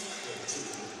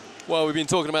 Well, we've been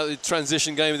talking about the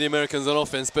transition game of the Americans on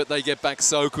offense, but they get back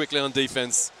so quickly on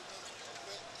defense.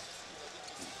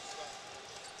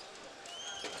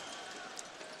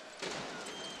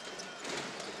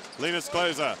 Linus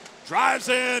Kleza drives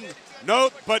in.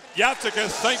 Nope, but Yaftikas,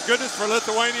 thank goodness for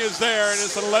Lithuania, is there, and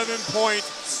it's an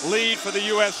 11-point lead for the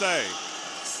USA.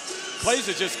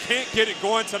 Kleza just can't get it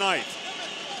going tonight.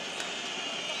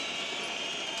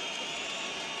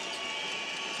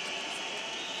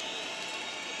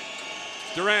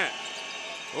 Durant.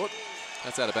 Oh,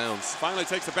 That's out of bounds. Finally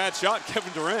takes a bad shot,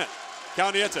 Kevin Durant.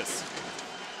 Kaunietis.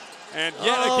 And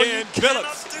yet again, you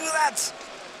Phillips. cannot do that.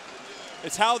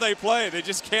 It's how they play. They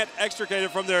just can't extricate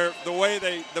it from the way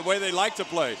they like to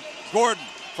play. Gordon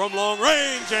from long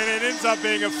range, and it ends up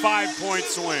being a 5-point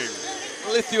swing.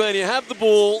 Lithuania have the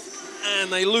ball,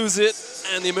 and they lose it,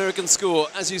 and the Americans score.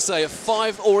 As you say, a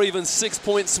 5 or even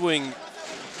 6-point swing.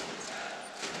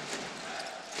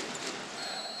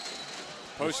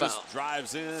 Pocius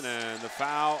drives in, and the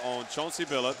foul on Chauncey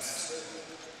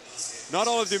Billups. Not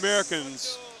all of the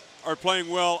Americans are playing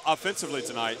well offensively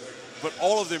tonight, but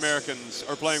all of the Americans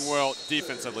are playing well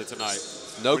defensively tonight.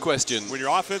 No question. When your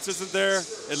offense isn't there,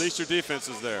 at least your defense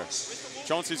is there.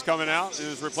 Chauncey's coming out and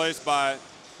is replaced by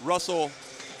Russell.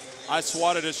 I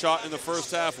swatted his shot in the first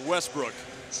half, Westbrook.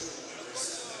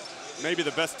 Maybe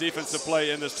the best defensive play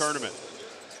in this tournament.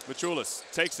 Maciulis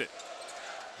takes it,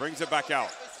 brings it back out.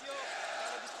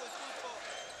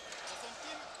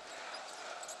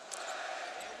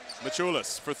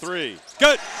 Maciulis for 3.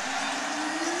 Good.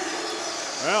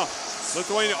 Well,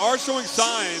 Lithuania are showing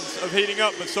signs of heating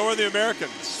up, but so are the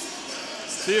Americans.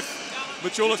 See if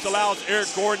Maciulis allows Eric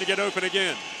Gordon to get open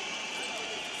again.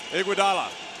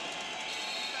 Iguodala.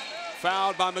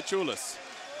 Fouled by Maciulis.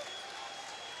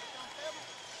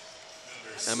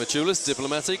 And Maciulis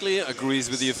diplomatically agrees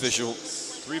with the official.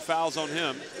 3 fouls on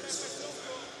him.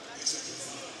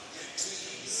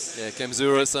 Yeah,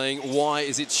 Kemzura saying, why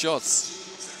is it shots?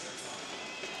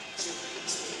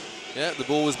 Yeah, the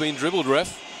ball was being dribbled,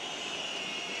 ref.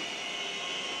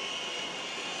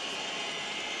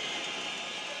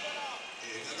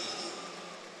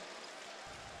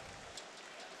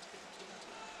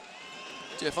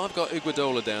 Jeff, I've got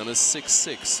Iguodala down as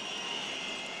 6'6".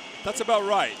 That's about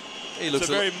right. He looks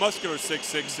a very muscular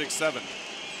 6'6", 6'7".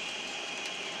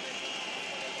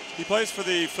 He plays for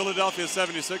the Philadelphia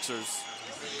 76ers.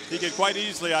 He could quite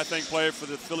easily, I think, play for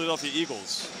the Philadelphia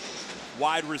Eagles.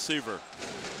 Wide receiver.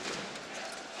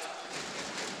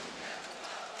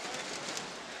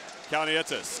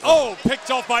 Kaunietis. Oh, picked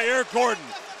off by Eric Gordon.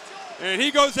 And he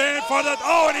goes in for the,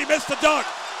 oh, and he missed the dunk.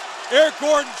 Eric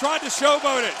Gordon tried to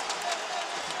showboat it.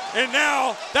 And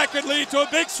now that could lead to a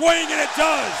big swing, and it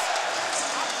does.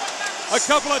 A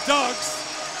couple of dunks.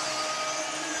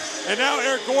 And now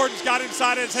Eric Gordon's got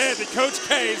inside his head that Coach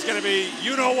K is going to be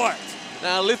you-know-what.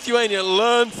 Now Lithuania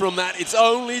learned from that. It's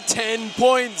only 10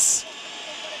 points.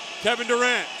 Kevin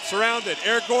Durant surrounded.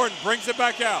 Eric Gordon brings it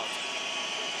back out.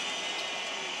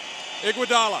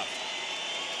 Iguodala.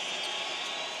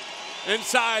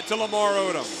 Inside to Lamar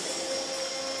Odom.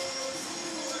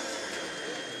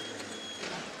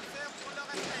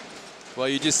 Well,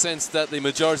 you just sense that the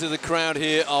majority of the crowd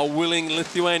here are willing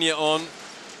Lithuania on.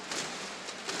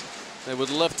 They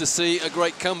would love to see a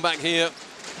great comeback here.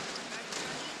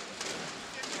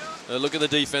 Look at the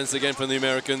defense again from the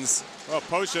Americans. Well,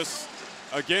 Pocius,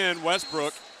 again,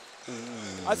 Westbrook.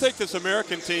 I think this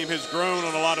American team has grown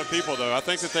on a lot of people, though. I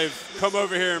think that they've come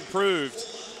over here and proved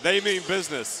they mean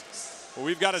business. Well,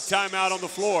 we've got a timeout on the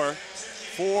floor.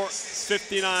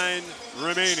 4:59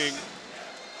 remaining.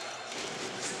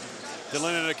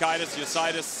 Delinikaitis,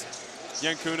 Yasitis,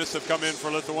 Yankunis have come in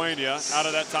for Lithuania. Out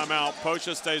of that timeout,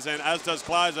 Pocius stays in, as does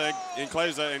Klaiza, and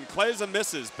Klaiza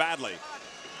misses badly.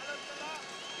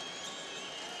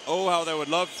 Oh, how they would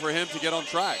love for him to get on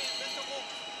track.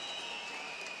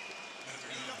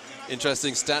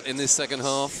 Interesting stat in this second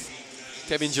half.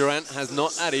 Kevin Durant has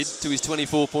not added to his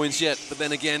 24 points yet, but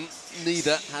then again,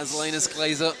 neither has Linus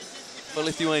Klaiza for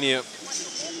Lithuania.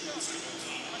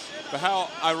 But how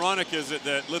ironic is it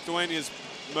that Lithuania's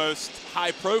most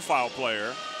high-profile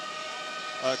player,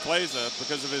 Klaiza,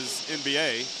 because of his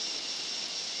NBA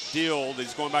deal,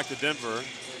 he's going back to Denver,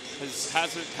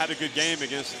 hasn't had a good game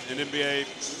against an NBA,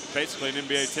 basically an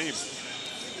NBA team.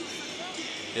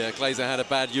 Yeah, Klaiza had a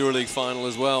bad EuroLeague final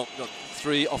as well. Got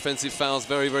 3 offensive fouls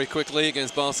very, very quickly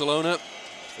against Barcelona.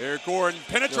 Eric Gordon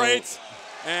penetrates,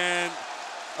 and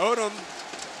Odom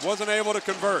wasn't able to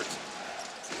convert.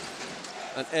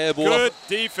 An air ball. Good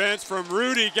defense from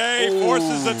Rudy Gay,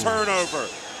 forces the turnover.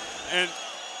 And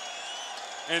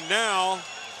now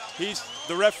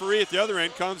the referee at the other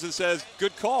end comes and says,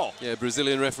 good call. Yeah,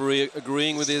 Brazilian referee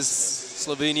agreeing with his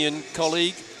Slovenian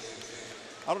colleague.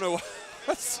 I don't know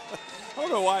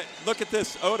why. Look at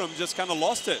this. Odom just kind of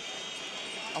lost it.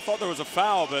 I thought there was a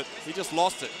foul, but he just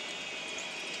lost it.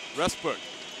 Westbrook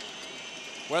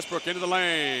into the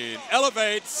lane.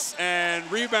 Elevates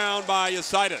and rebound by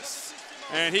Yasitis.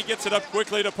 And he gets it up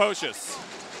quickly to Pocius.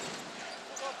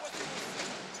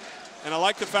 And I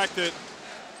like the fact that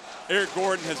Eric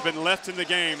Gordon has been left in the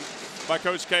game by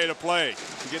Coach K to play,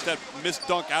 to get that missed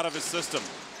dunk out of his system.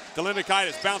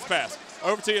 Delinikaitis, bounce pass.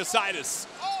 over to Yasaitis.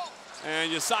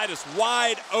 And Yasaitis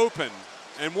wide open.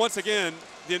 And once again,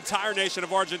 the entire nation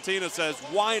of Argentina says,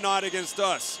 why not against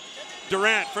us?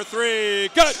 Durant for three,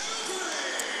 good!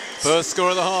 First score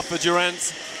of the half for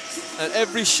Durant. And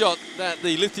every shot that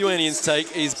the Lithuanians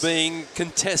take is being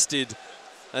contested.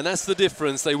 And that's the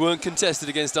difference. They weren't contested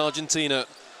against Argentina.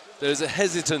 There's a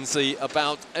hesitancy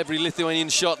about every Lithuanian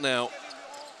shot now.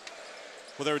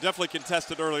 Well, they were definitely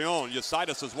contested early on.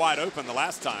 Yasaitis was wide open the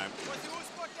last time.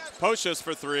 Pocius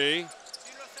for three.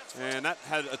 And that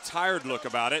had a tired look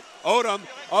about it. Odom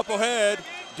up ahead.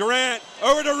 Durant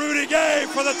over to Rudy Gay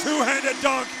for the two-handed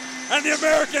dunk. And the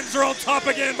Americans are on top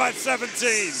again by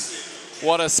 17.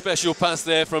 What a special pass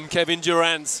there from Kevin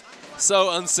Durant.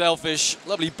 So unselfish.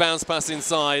 Lovely bounce pass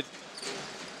inside.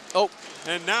 Oh.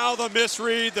 And now the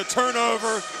misread, the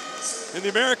turnover in the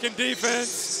American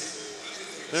defense.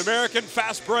 The American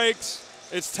fast breaks.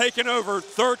 It's taken over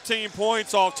 13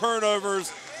 points off turnovers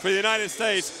for the United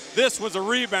States. This was a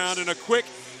rebound and a quick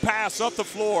pass up the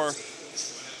floor.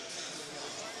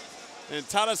 And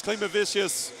Tadas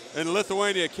Klimavicius in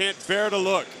Lithuania can't bear to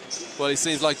look. Well, it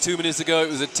seems like 2 minutes ago it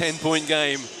was a 10-point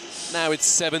game. Now it's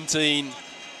 17.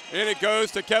 And it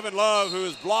goes to Kevin Love, who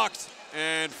is blocked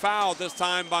and fouled this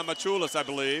time by Machulis, I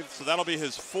believe. So that'll be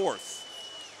his fourth.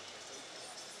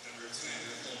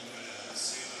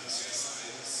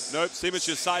 Nope, Simas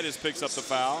Yasaitis picks up the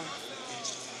foul.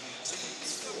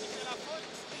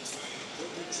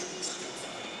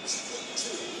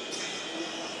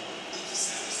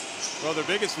 Well, their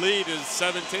biggest lead is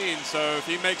 17, so if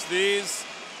he makes these,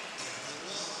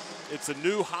 it's a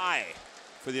new high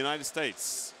for the United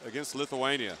States against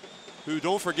Lithuania, who,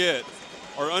 don't forget,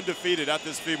 are undefeated at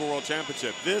this FIBA World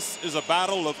Championship. This is a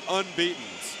battle of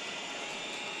unbeatens.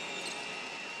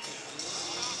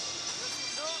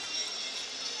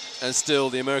 And still,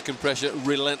 the American pressure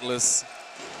relentless.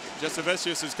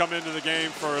 Jasovicius has come into the game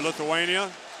for Lithuania.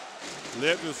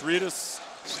 Lietuvos Rytas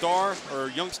star, or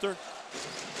youngster.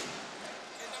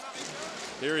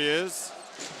 Here he is.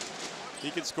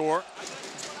 He can score.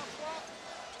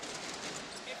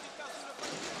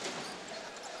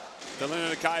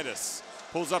 Delinikaitis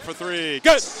pulls up for three.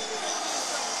 Good!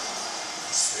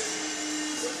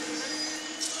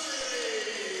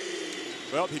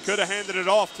 Well, he could have handed it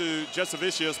off to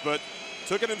Jasovicius, but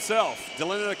took it himself.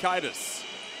 Delinikaitis.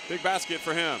 Big basket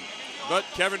for him. But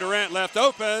Kevin Durant left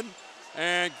open.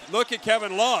 And look at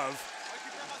Kevin Love.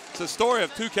 It's a story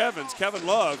of two Kevins. Kevin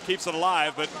Love keeps it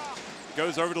alive, but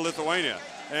goes over to Lithuania.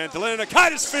 And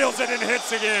Delinikaitis fields it and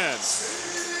hits again.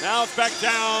 Now it's back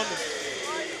down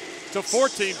to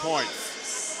 14 points.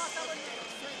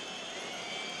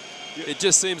 It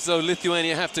just seems though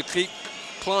Lithuania have to keep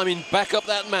climbing back up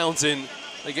that mountain.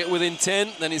 They get within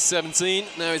 10, then it's 17,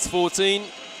 now it's 14.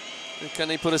 And can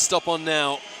they put a stop on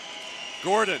now?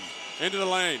 Gordon into the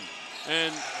lane.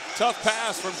 And tough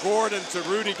pass from Gordon to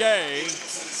Rudy Gay.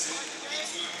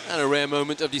 And a rare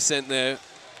moment of dissent there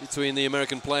between the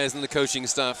American players and the coaching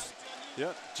staff.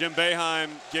 Yep, Jim Boeheim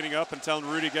getting up and telling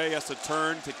Rudy Gay he has to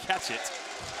turn to catch it.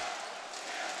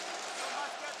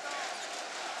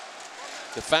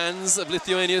 The fans of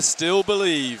Lithuania still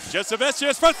believe.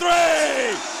 Jasovicius for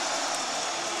three!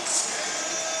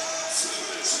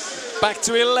 Back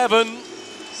to 11.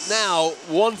 Now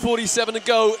 1:47 to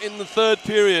go in the third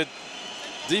period.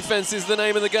 Defense is the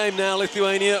name of the game now,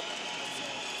 Lithuania.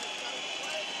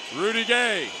 Rudy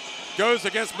Gay goes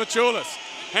against Machulis.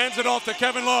 Hands it off to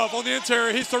Kevin Love on the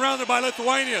interior. He's surrounded by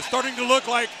Lithuania, starting to look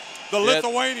like the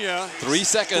Lithuania. 3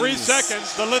 seconds. 3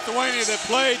 seconds. The Lithuania that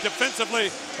played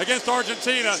defensively against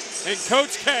Argentina. And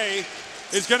Coach K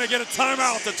is going to get a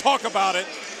timeout to talk about it.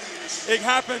 It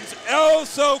happens oh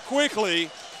so quickly.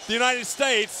 The United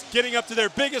States getting up to their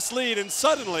biggest lead, and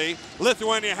suddenly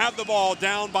Lithuania have the ball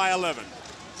down by 11.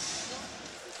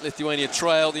 Lithuania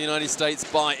trail the United States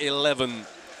by 11.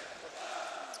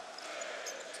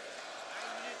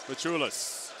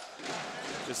 Machulis.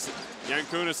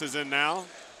 Yankunis is in now.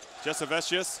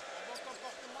 Jasovicius.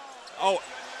 Oh.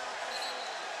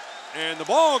 And the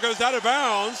ball goes out of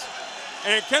bounds.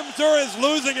 And Kemzura is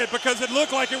losing it because it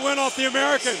looked like it went off the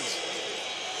Americans.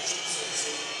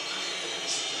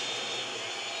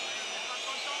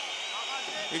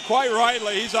 And quite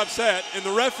rightly, he's upset. And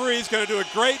the referee's going to do a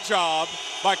great job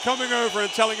by coming over and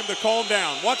telling him to calm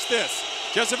down. Watch this.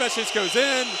 Jasovicius goes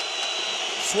in,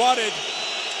 swatted.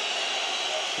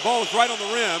 The ball was right on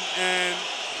the rim, and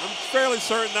I'm fairly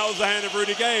certain that was the hand of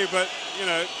Rudy Gay, but, you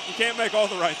know, you can't make all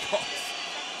the right calls.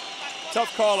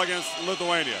 Tough call against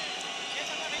Lithuania.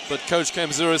 But Coach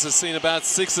Kemzuras has seen about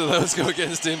 6 of those go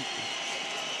against him.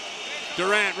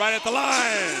 Durant right at the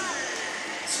line.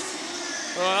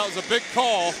 Well, that was a big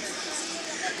call.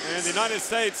 And the United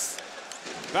States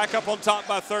back up on top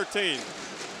by 13.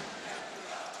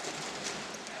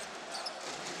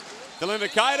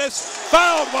 Delinikaitis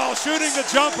fouled while shooting the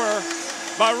jumper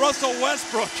by Russell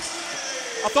Westbrook.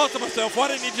 I thought to myself, why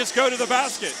didn't he just go to the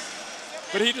basket?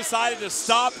 But he decided to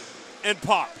stop and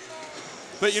pop.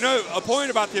 But you know, a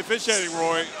point about the officiating,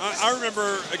 Roy, I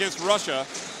remember against Russia,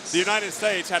 the United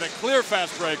States had a clear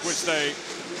fast break, which they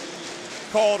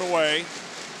called away,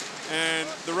 and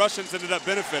the Russians ended up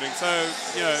benefiting. So,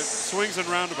 you know, swings and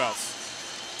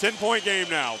roundabouts. 10-point game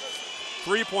now.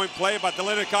 3-point play by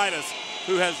Delinikaitis,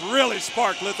 who has really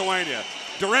sparked Lithuania.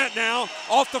 Durant now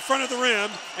off the front of the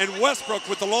rim, and Westbrook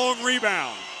with the long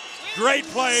rebound. Great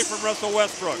play from Russell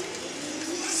Westbrook.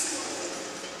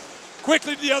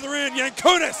 Quickly to the other end,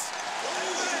 Yankunis.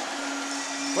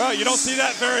 Well, you don't see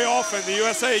that very often. The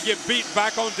USA get beat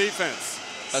back on defense.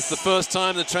 That's the first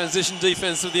time the transition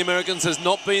defense of the Americans has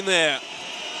not been there.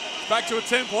 Back to a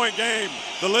 10-point game.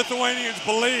 The Lithuanians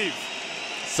believe.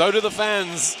 So do the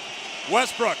fans.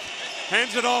 Westbrook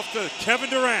hands it off to Kevin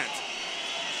Durant.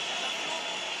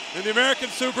 And the American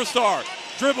superstar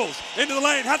dribbles into the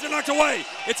lane, has it knocked away.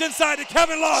 It's inside to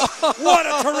Kevin Love. What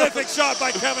a terrific shot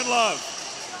by Kevin Love.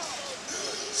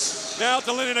 Now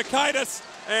to Delinikaitis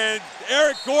and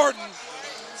Eric Gordon.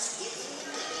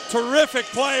 Terrific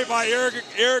play by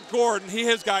Eric Gordon. He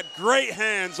has got great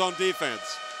hands on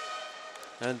defense.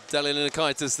 And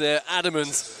Delinikaitis there, adamant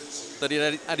that he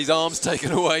had his arms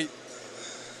taken away.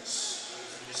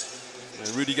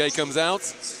 And Rudy Gay comes out.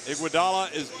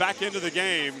 Iguodala is back into the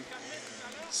game,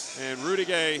 and Rudy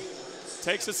Gay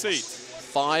takes a seat.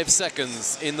 5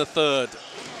 seconds in the third.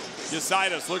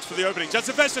 Yasaitis looks for the opening.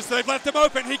 Justin Vicious, they've left him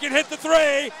open. He can hit the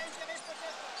three.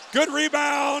 Good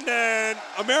rebound, and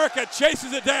America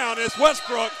chases it down. It's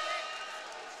Westbrook.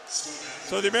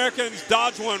 So the Americans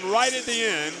dodge one right at the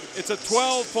end. It's a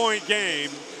 12-point game.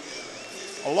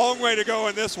 A long way to go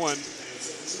in this one,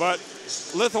 but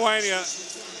Lithuania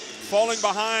falling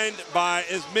behind by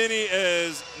as many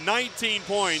as 19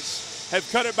 points, have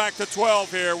cut it back to 12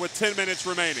 here with 10 minutes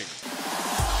remaining.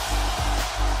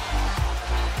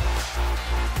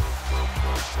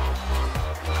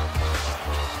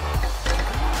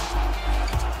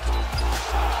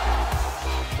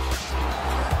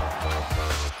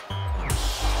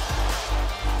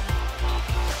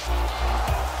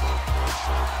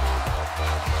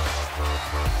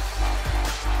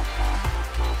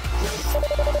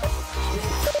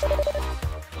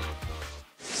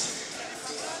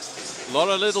 A lot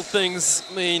of little things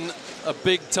mean a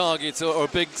big target or a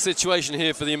big situation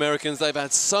here for the Americans. They've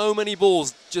had so many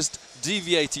balls just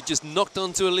deviated, just knocked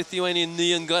onto a Lithuanian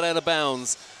knee and got out of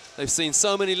bounds. They've seen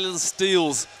so many little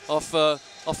steals off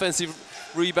offensive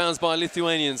rebounds by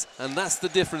Lithuanians, and that's the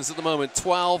difference at the moment,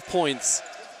 12 points.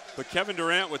 But Kevin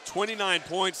Durant with 29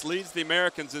 points leads the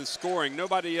Americans in scoring.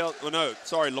 Nobody else, oh no,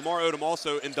 sorry, Lamar Odom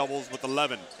also in doubles with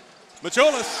 11.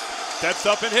 Maciulis steps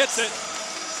up and hits it.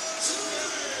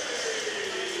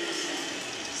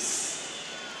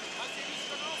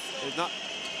 It's not.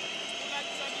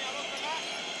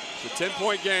 It's a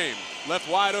 10-point game. Left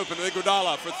wide open to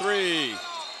Iguodala for three.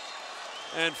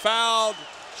 And fouled,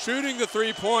 shooting the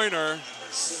three-pointer.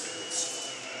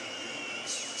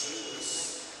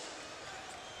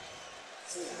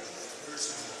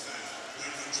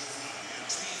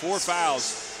 4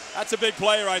 fouls. That's a big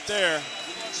play right there.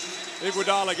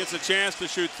 Iguodala gets a chance to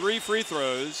shoot 3 free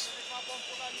throws.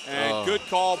 And good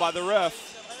call by the ref.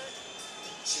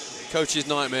 Coach's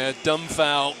nightmare, dumb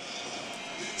foul.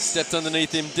 Stepped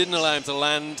underneath him, didn't allow him to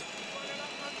land,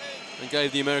 and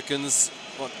gave the Americans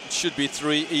what should be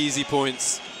 3 easy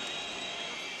points.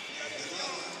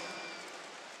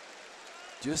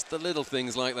 Just the little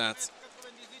things like that.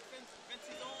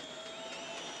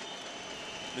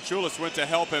 Maciulis went to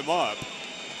help him up,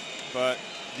 but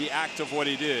the act of what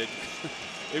he did,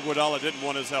 Iguodala didn't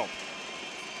want his help.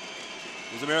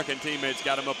 His American teammates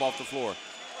got him up off the floor.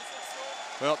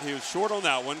 Well, he was short on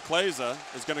that one. Kleza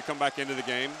is going to come back into the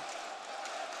game.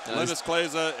 Linus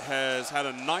Kleza has had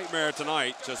a nightmare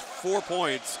tonight, just 4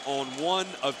 points on 1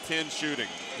 of 10 shooting.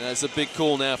 That's a big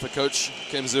call now for Coach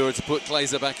Kemzura to put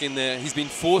Kleza back in there. He's been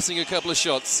forcing a couple of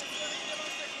shots.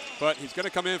 But he's going to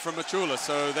come in from Maciulis,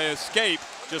 so they escape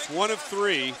just 1 of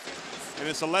 3, and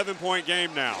it's an 11-point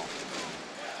game now.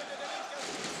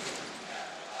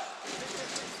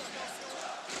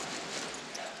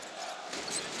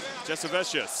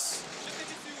 Jasovicius.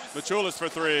 Maciulis for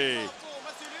 3.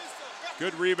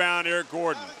 Good rebound, Eric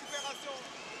Gordon.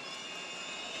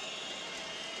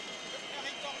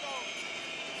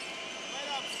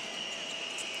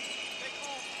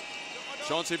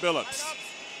 Chauncey Billups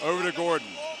over to Gordon.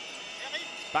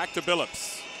 Back to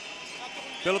Billups.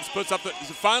 Billups puts up the, is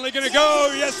it finally going to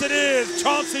go? Yes, it is.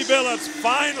 Chauncey Billups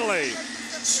finally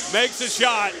makes a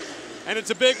shot, and it's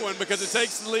a big one because it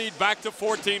takes the lead back to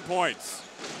 14 points.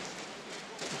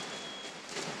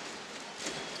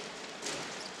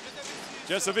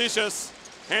 Jasevicius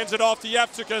hands it off to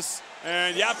Yaptikas,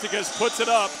 and Yaptikas puts it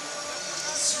up.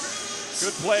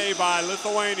 Good play by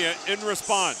Lithuania in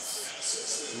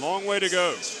response. Long way to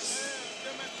go.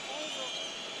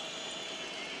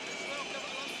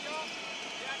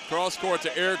 Cross court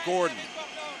to Eric Gordon.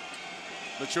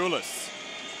 Machulis.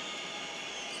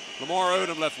 Lamar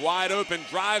Odom left wide open,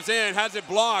 drives in, has it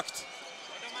blocked.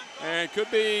 And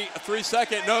could be a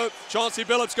 3-second. Nope, Chauncey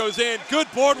Billups goes in.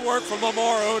 Good board work from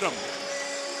Lamar Odom.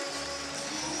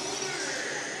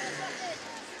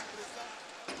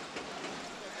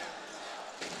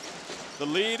 The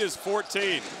lead is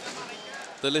 14.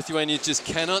 The Lithuanians just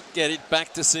cannot get it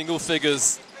back to single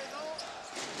figures.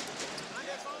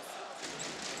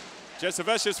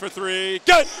 Jasevicius for three.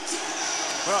 Good!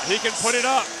 Well, he can put it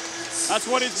up. That's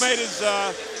what he's made his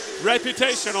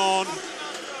reputation on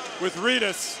with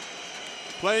Rytas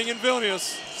playing in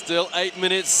Vilnius. Still 8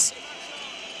 minutes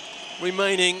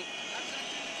remaining.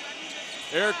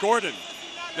 Eric Gordon.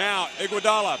 Now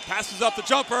Iguodala passes up the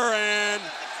jumper, and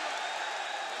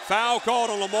foul called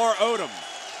on Lamar Odom.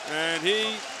 And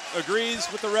he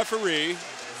agrees with the referee.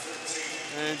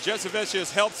 And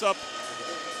Jasevicius helps up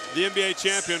the NBA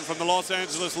champion from the Los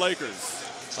Angeles Lakers.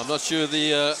 I'm not sure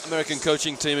the American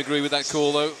coaching team agree with that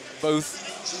call, though.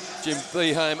 Both Jim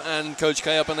Boeheim and Coach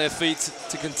K up on their feet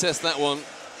to contest that one.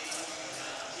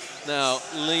 Now,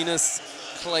 Linus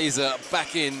Kleiser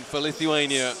back in for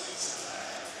Lithuania.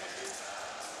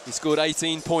 He scored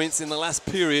 18 points in the last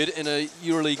period in a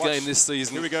EuroLeague game this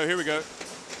season. Here we go, here we go.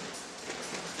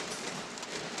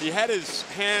 He had his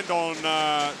hand on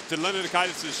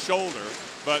Delinitakaitis' shoulder,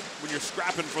 but when you're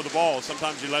scrapping for the ball,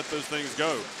 sometimes you let those things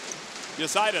go.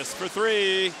 Yasaitis for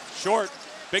three, short,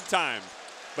 big time.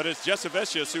 But it's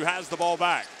Jasevicius who has the ball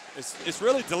back. It's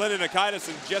really Delinitakaitis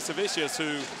and Jasevicius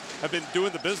who have been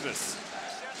doing the business.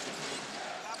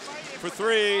 For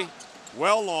three,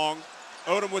 well long,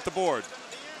 Odom with the board.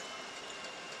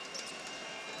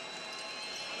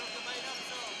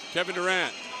 Kevin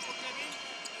Durant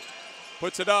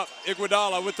puts it up.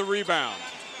 Iguodala with the rebound.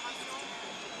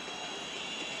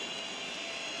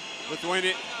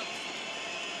 Lithuania,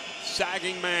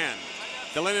 sagging man.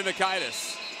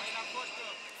 Delinitakaitis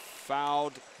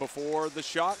fouled before the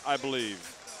shot, I believe.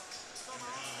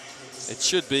 It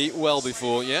should be well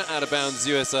before, yeah, out of bounds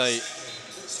USA.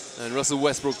 And Russell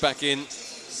Westbrook back in,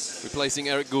 replacing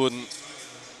Eric Gordon.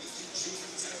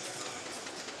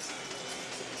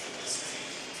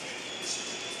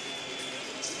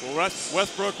 Well,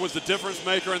 Westbrook was the difference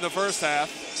maker in the first half.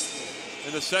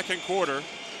 In the second quarter,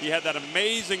 he had that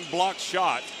amazing block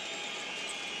shot.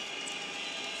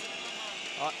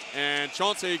 And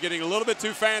Chauncey getting a little bit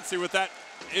too fancy with that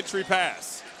entry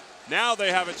pass. Now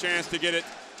they have a chance to get it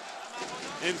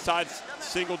inside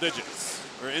single digits,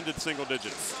 or into single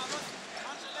digits.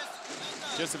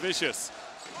 Jasevicius.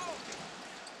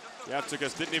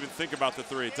 Yaptikas didn't even think about the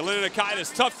three.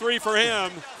 Delinitakaitis, tough three for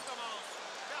him.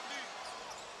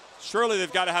 Surely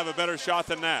they've got to have a better shot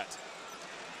than that.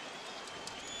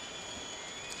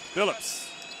 Billups.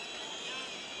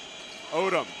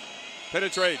 Odom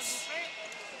penetrates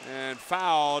and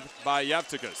fouled by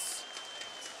Yaptikas.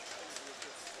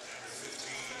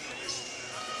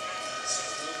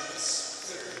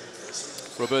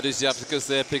 Robertus Yaptikas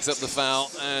there picks up the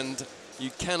foul, and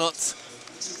you cannot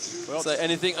say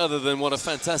anything other than what a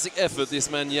fantastic effort this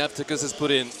man Yaptikas has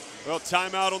put in. Well,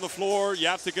 timeout on the floor.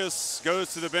 Yaptikas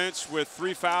goes to the bench with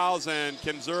 3 fouls, and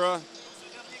Kenzura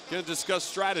can discuss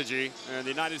strategy. And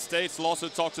the United States will also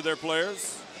talk to their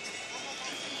players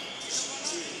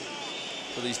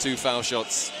for these 2 foul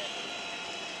shots.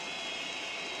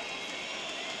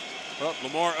 Well,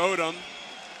 Lamar Odom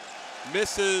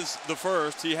misses the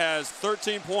first. He has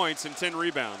 13 points and 10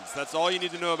 rebounds. That's all you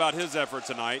need to know about his effort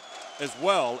tonight, as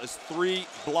well as 3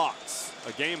 blocks.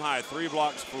 A game-high 3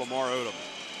 blocks for Lamar Odom.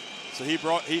 So he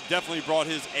definitely brought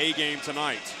his A game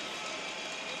tonight.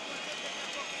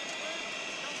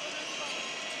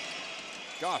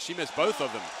 Gosh, he missed both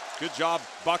of them. Good job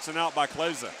boxing out by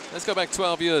Kleiser. Let's go back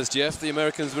 12 years, Jeff. The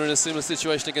Americans were in a similar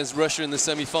situation against Russia in the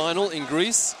semi-final in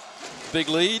Greece. Big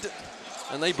lead,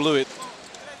 and they blew it.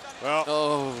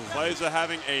 Well, Kleiser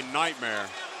having a nightmare.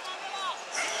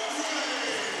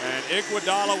 And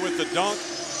Iguodala with the dunk.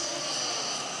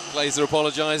 Kleiser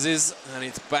apologizes, and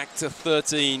it's back to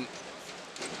 13.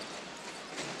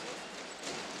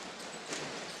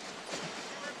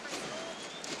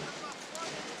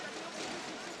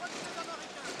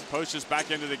 Pocious back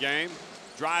into the game.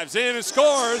 Drives in and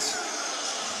scores.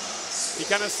 He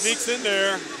kind of sneaks in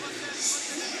there.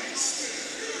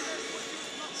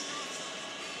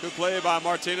 Good play by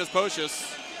Martinez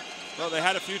Pocious. Well, they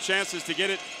had a few chances to get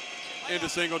it into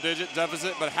single-digit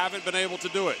deficit, but haven't been able to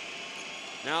do it.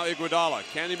 Now Iguodala.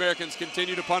 Can the Americans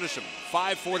continue to punish him?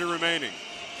 5:40 remaining.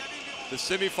 The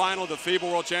semifinal of the FIBA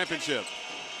World Championship.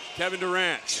 Kevin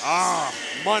Durant.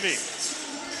 Money.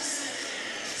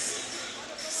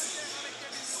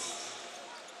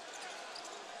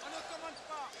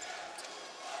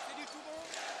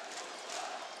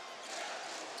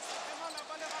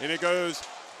 And it goes,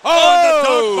 the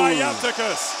dunk by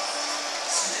Yaptikas.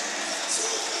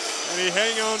 And he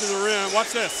hang on to the rim.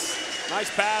 Watch this. Nice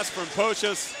pass from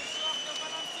Pocious.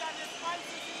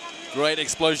 Great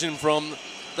explosion from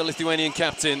the Lithuanian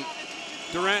captain.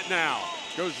 Durant now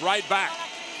goes right back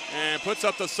and puts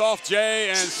up the soft J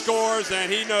and scores,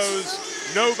 and he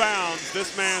knows no bounds.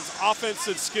 This man's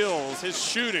offensive skills, his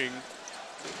shooting,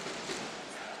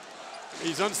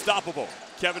 he's unstoppable.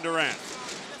 Kevin Durant.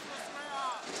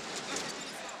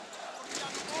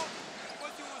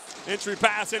 Entry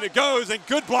pass, and it goes, and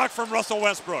good block from Russell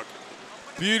Westbrook.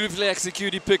 Beautifully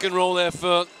executed pick and roll there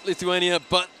for Lithuania,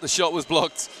 but the shot was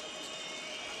blocked.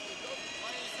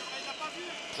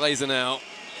 Glazer now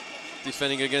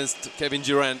defending against Kevin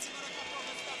Durant.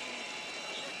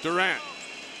 Durant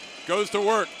goes to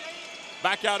work.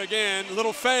 Back out again,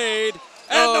 little fade,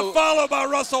 and the follow by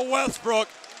Russell Westbrook.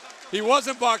 He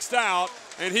wasn't boxed out,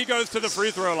 and he goes to the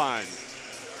free throw line.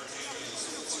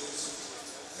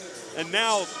 And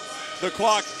now the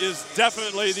clock is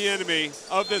definitely the enemy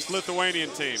of this Lithuanian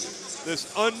team.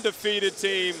 This undefeated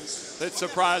team that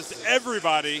surprised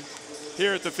everybody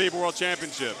here at the FIBA World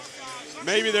Championship.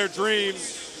 Maybe their dream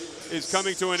is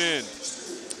coming to an end.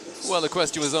 Well, the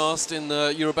question was asked in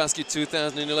the Eurobasket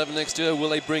 2011 next year, will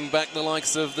they bring back the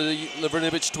likes of the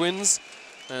Lavrinovic twins?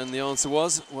 And the answer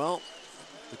was, well,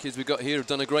 the kids we got here have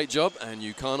done a great job, and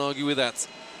you can't argue with that.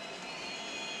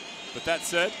 But that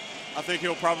said, I think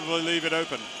he'll probably leave it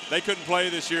open. They couldn't play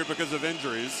this year because of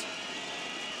injuries.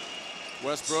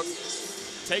 Westbrook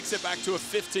takes it back to a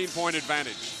 15-point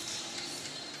advantage.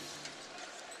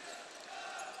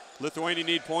 Lithuania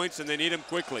need points, and they need them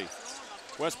quickly.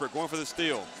 Westbrook going for the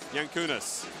steal.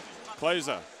 Jankunas.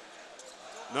 Kleza.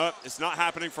 Nope, it's not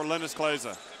happening for Linus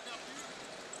Kleza.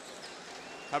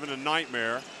 Having a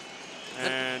nightmare,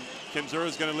 and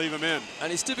Kenzura's going to leave him in.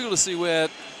 And it's difficult to see where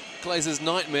Klezer's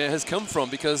nightmare has come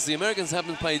from, because the Americans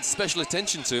haven't paid special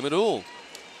attention to him at all.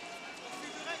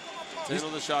 10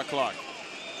 on the shot clock.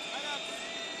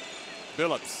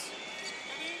 Billups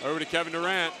over to Kevin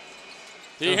Durant.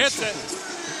 He hits it,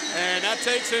 and that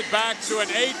takes it back to an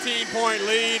 18-point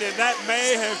lead, and that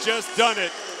may have just done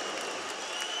it.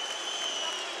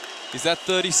 Is that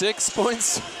 36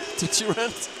 points to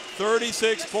Durant?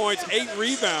 36 points, 8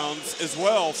 rebounds as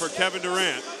well for Kevin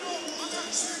Durant.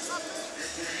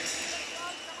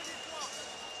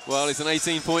 Well, it's an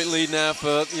 18-point lead now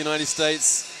for the United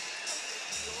States.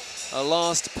 A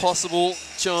last possible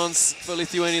chance for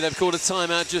Lithuania. They've called a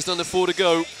timeout, just under 4 to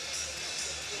go.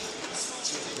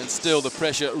 And still the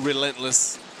pressure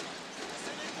relentless.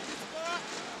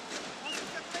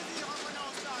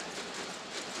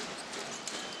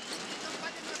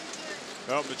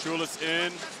 Well, Machulis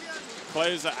in,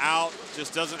 Kleza out,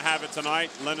 just doesn't have it tonight.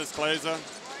 Linus Kleza.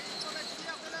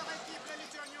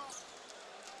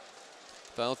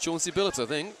 Foul Chauncey Billups, I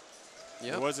think.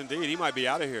 Yep. It was indeed. He might be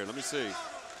out of here. Let me see.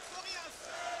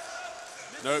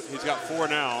 Nope, he's got 4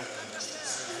 now.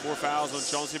 4 fouls on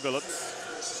Chauncey Billups.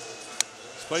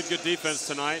 He's played good defense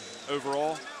tonight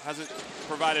overall. Hasn't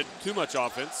provided too much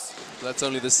offense. That's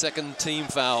only the second team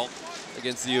foul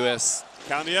against the U.S.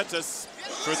 Kalnietis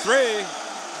for 3.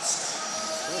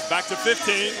 Goes back to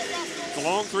 15. It's a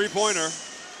long three-pointer.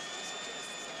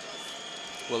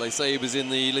 Well, they say he was in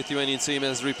the Lithuanian team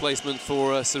as a replacement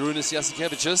for Šarūnas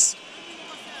Jasikevičius.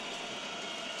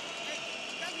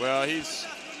 Well, he's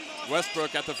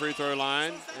Westbrook at the free throw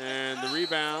line, and the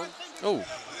rebound. Oh.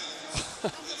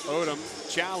 Odom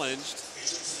challenged.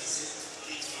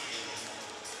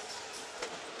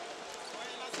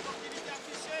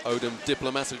 Odom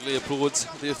diplomatically applauds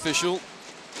the official.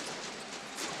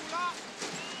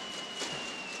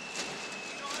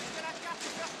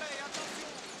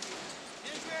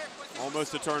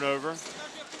 Almost a turnover.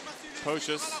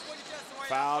 Pocious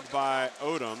fouled by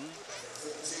Odom.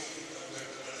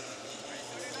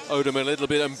 Odom a little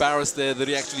bit embarrassed there that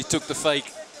he actually took the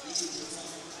fake.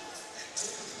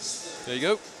 There you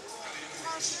go.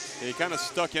 He kind of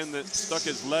stuck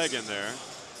his leg in there.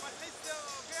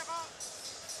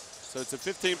 So it's a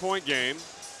 15-point game.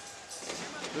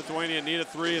 Lithuania need a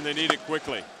three, and they need it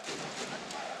quickly.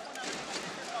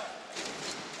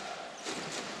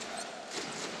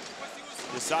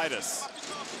 Yasaitis.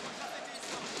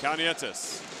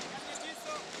 Kalnietis.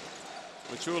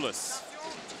 Machulis.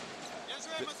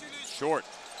 Short.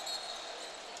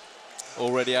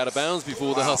 Already out of bounds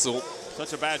before the hustle.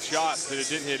 Such a bad shot that it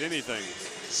didn't hit anything.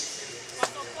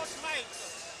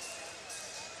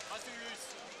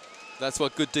 That's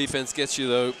what good defense gets you,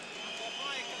 though.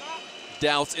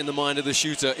 Doubt in the mind of the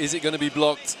shooter. Is it going to be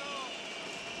blocked?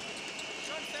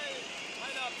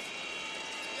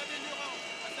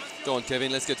 Go on,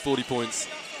 Kevin, let's get 40 points.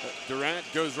 Durant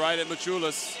goes right at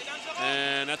Machulis,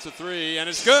 and that's a three, and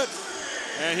it's good.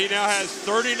 And he now has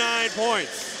 39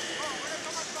 points.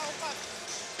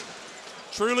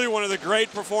 Truly one of the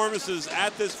great performances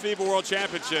at this FIBA World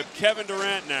Championship. Kevin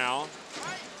Durant now.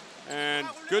 And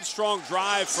good strong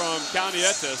drive from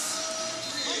Kalnietis.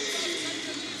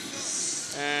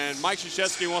 And Mike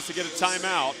Krzyzewski wants to get a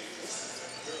timeout.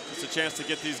 Just a chance to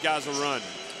get these guys a run.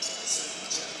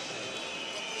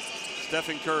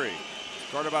 Stephen Curry,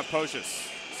 guarded by Pocius.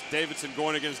 Davidson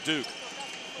going against Duke.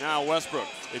 Now Westbrook.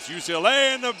 It's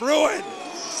UCLA and the Bruin.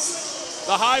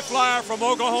 The high flyer from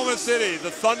Oklahoma City, the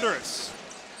Thunderous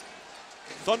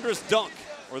dunk,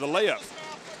 or the layup.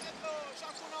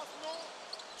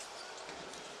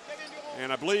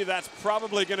 And I believe that's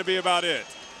probably going to be about it.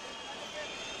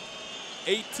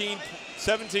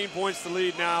 17 points to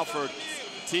lead now for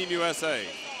Team USA.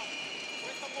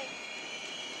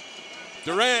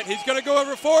 Durant, he's going to go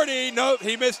over 40. Nope,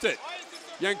 he missed it.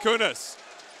 Yankunas.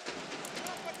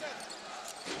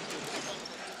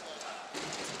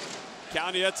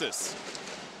 Kalnietis.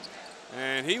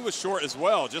 And he was short as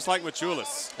well, just like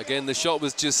Machulis. Again, the shot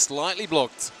was just slightly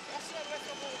blocked.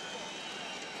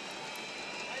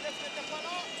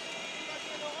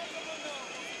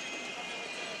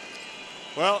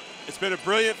 Well, it's been a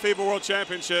brilliant FIBA World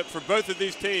Championship for both of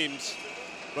these teams,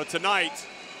 but tonight,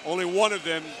 only one of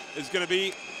them is going to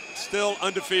be still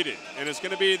undefeated, and it's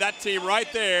going to be that team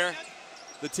right there,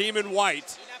 the team in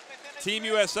white, Team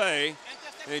USA,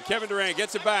 and Kevin Durant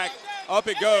gets it back, up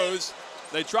it goes.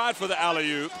 They tried for the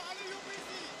alley-oop.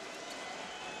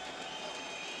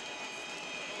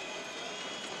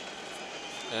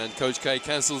 And Coach K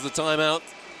cancels the timeout.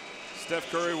 Steph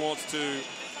Curry wants to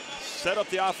set up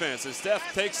the offense, and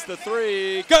Steph takes the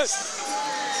three. Good!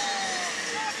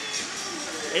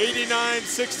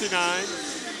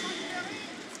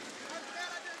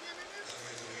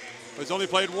 89-69. He's only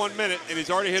played 1 minute, and he's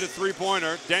already hit a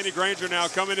three-pointer. Danny Granger now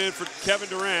coming in for Kevin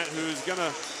Durant, who's going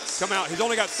to come out. He's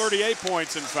only got 38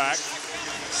 points, in fact.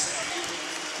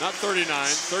 Not 39,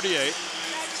 38.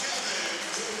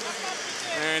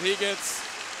 And he gets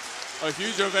a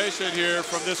huge ovation here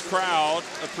from this crowd,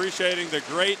 appreciating the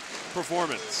great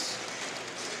performance.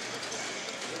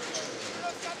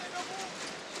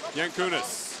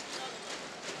 Yankunas.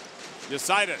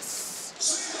 Yasaitis.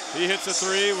 He hits a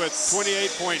three with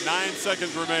 28.9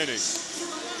 seconds remaining.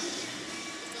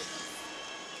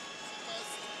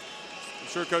 I'm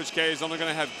sure Coach K is only going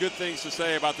to have good things to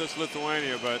say about this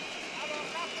Lithuania, but...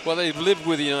 Well, they've lived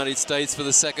with the United States for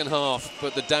the second half,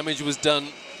 but the damage was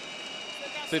done.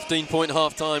 15-point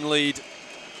halftime lead.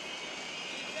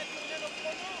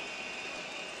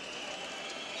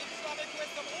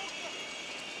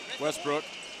 Westbrook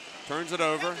turns it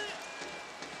over.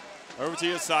 Over to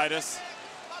Yasaitis.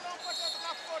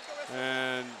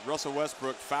 And Russell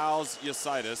Westbrook fouls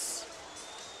Yasaitis.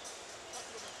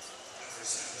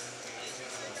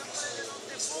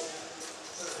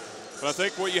 But I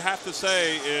think what you have to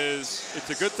say is it's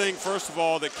a good thing, first of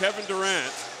all, that Kevin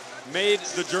Durant made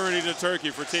the journey to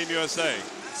Turkey for Team USA.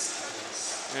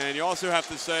 And you also have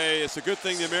to say it's a good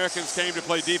thing the Americans came to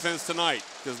play defense tonight,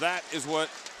 because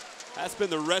that's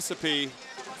been the recipe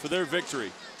for their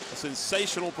victory. A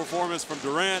sensational performance from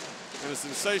Durant and a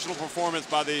sensational performance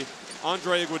by the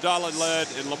Andre Iguodala-led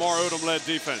and Lamar Odom-led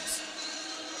defense.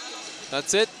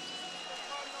 That's it.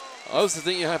 I also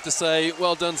think you have to say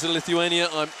well done to Lithuania.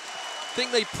 I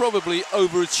think they probably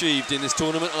overachieved in this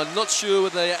tournament. I'm not sure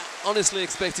whether they honestly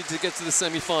expected to get to the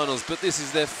semi-finals, but this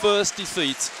is their first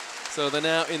defeat. So they're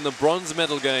now in the bronze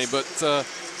medal game. But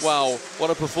wow,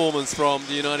 what a performance from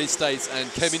the United States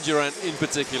and Kevin Durant in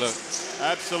particular.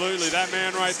 Absolutely, that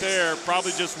man right there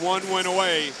probably just one win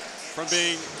away from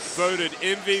being voted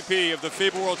MVP of the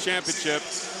FIBA World Championship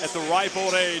at the ripe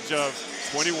old age of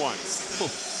 21.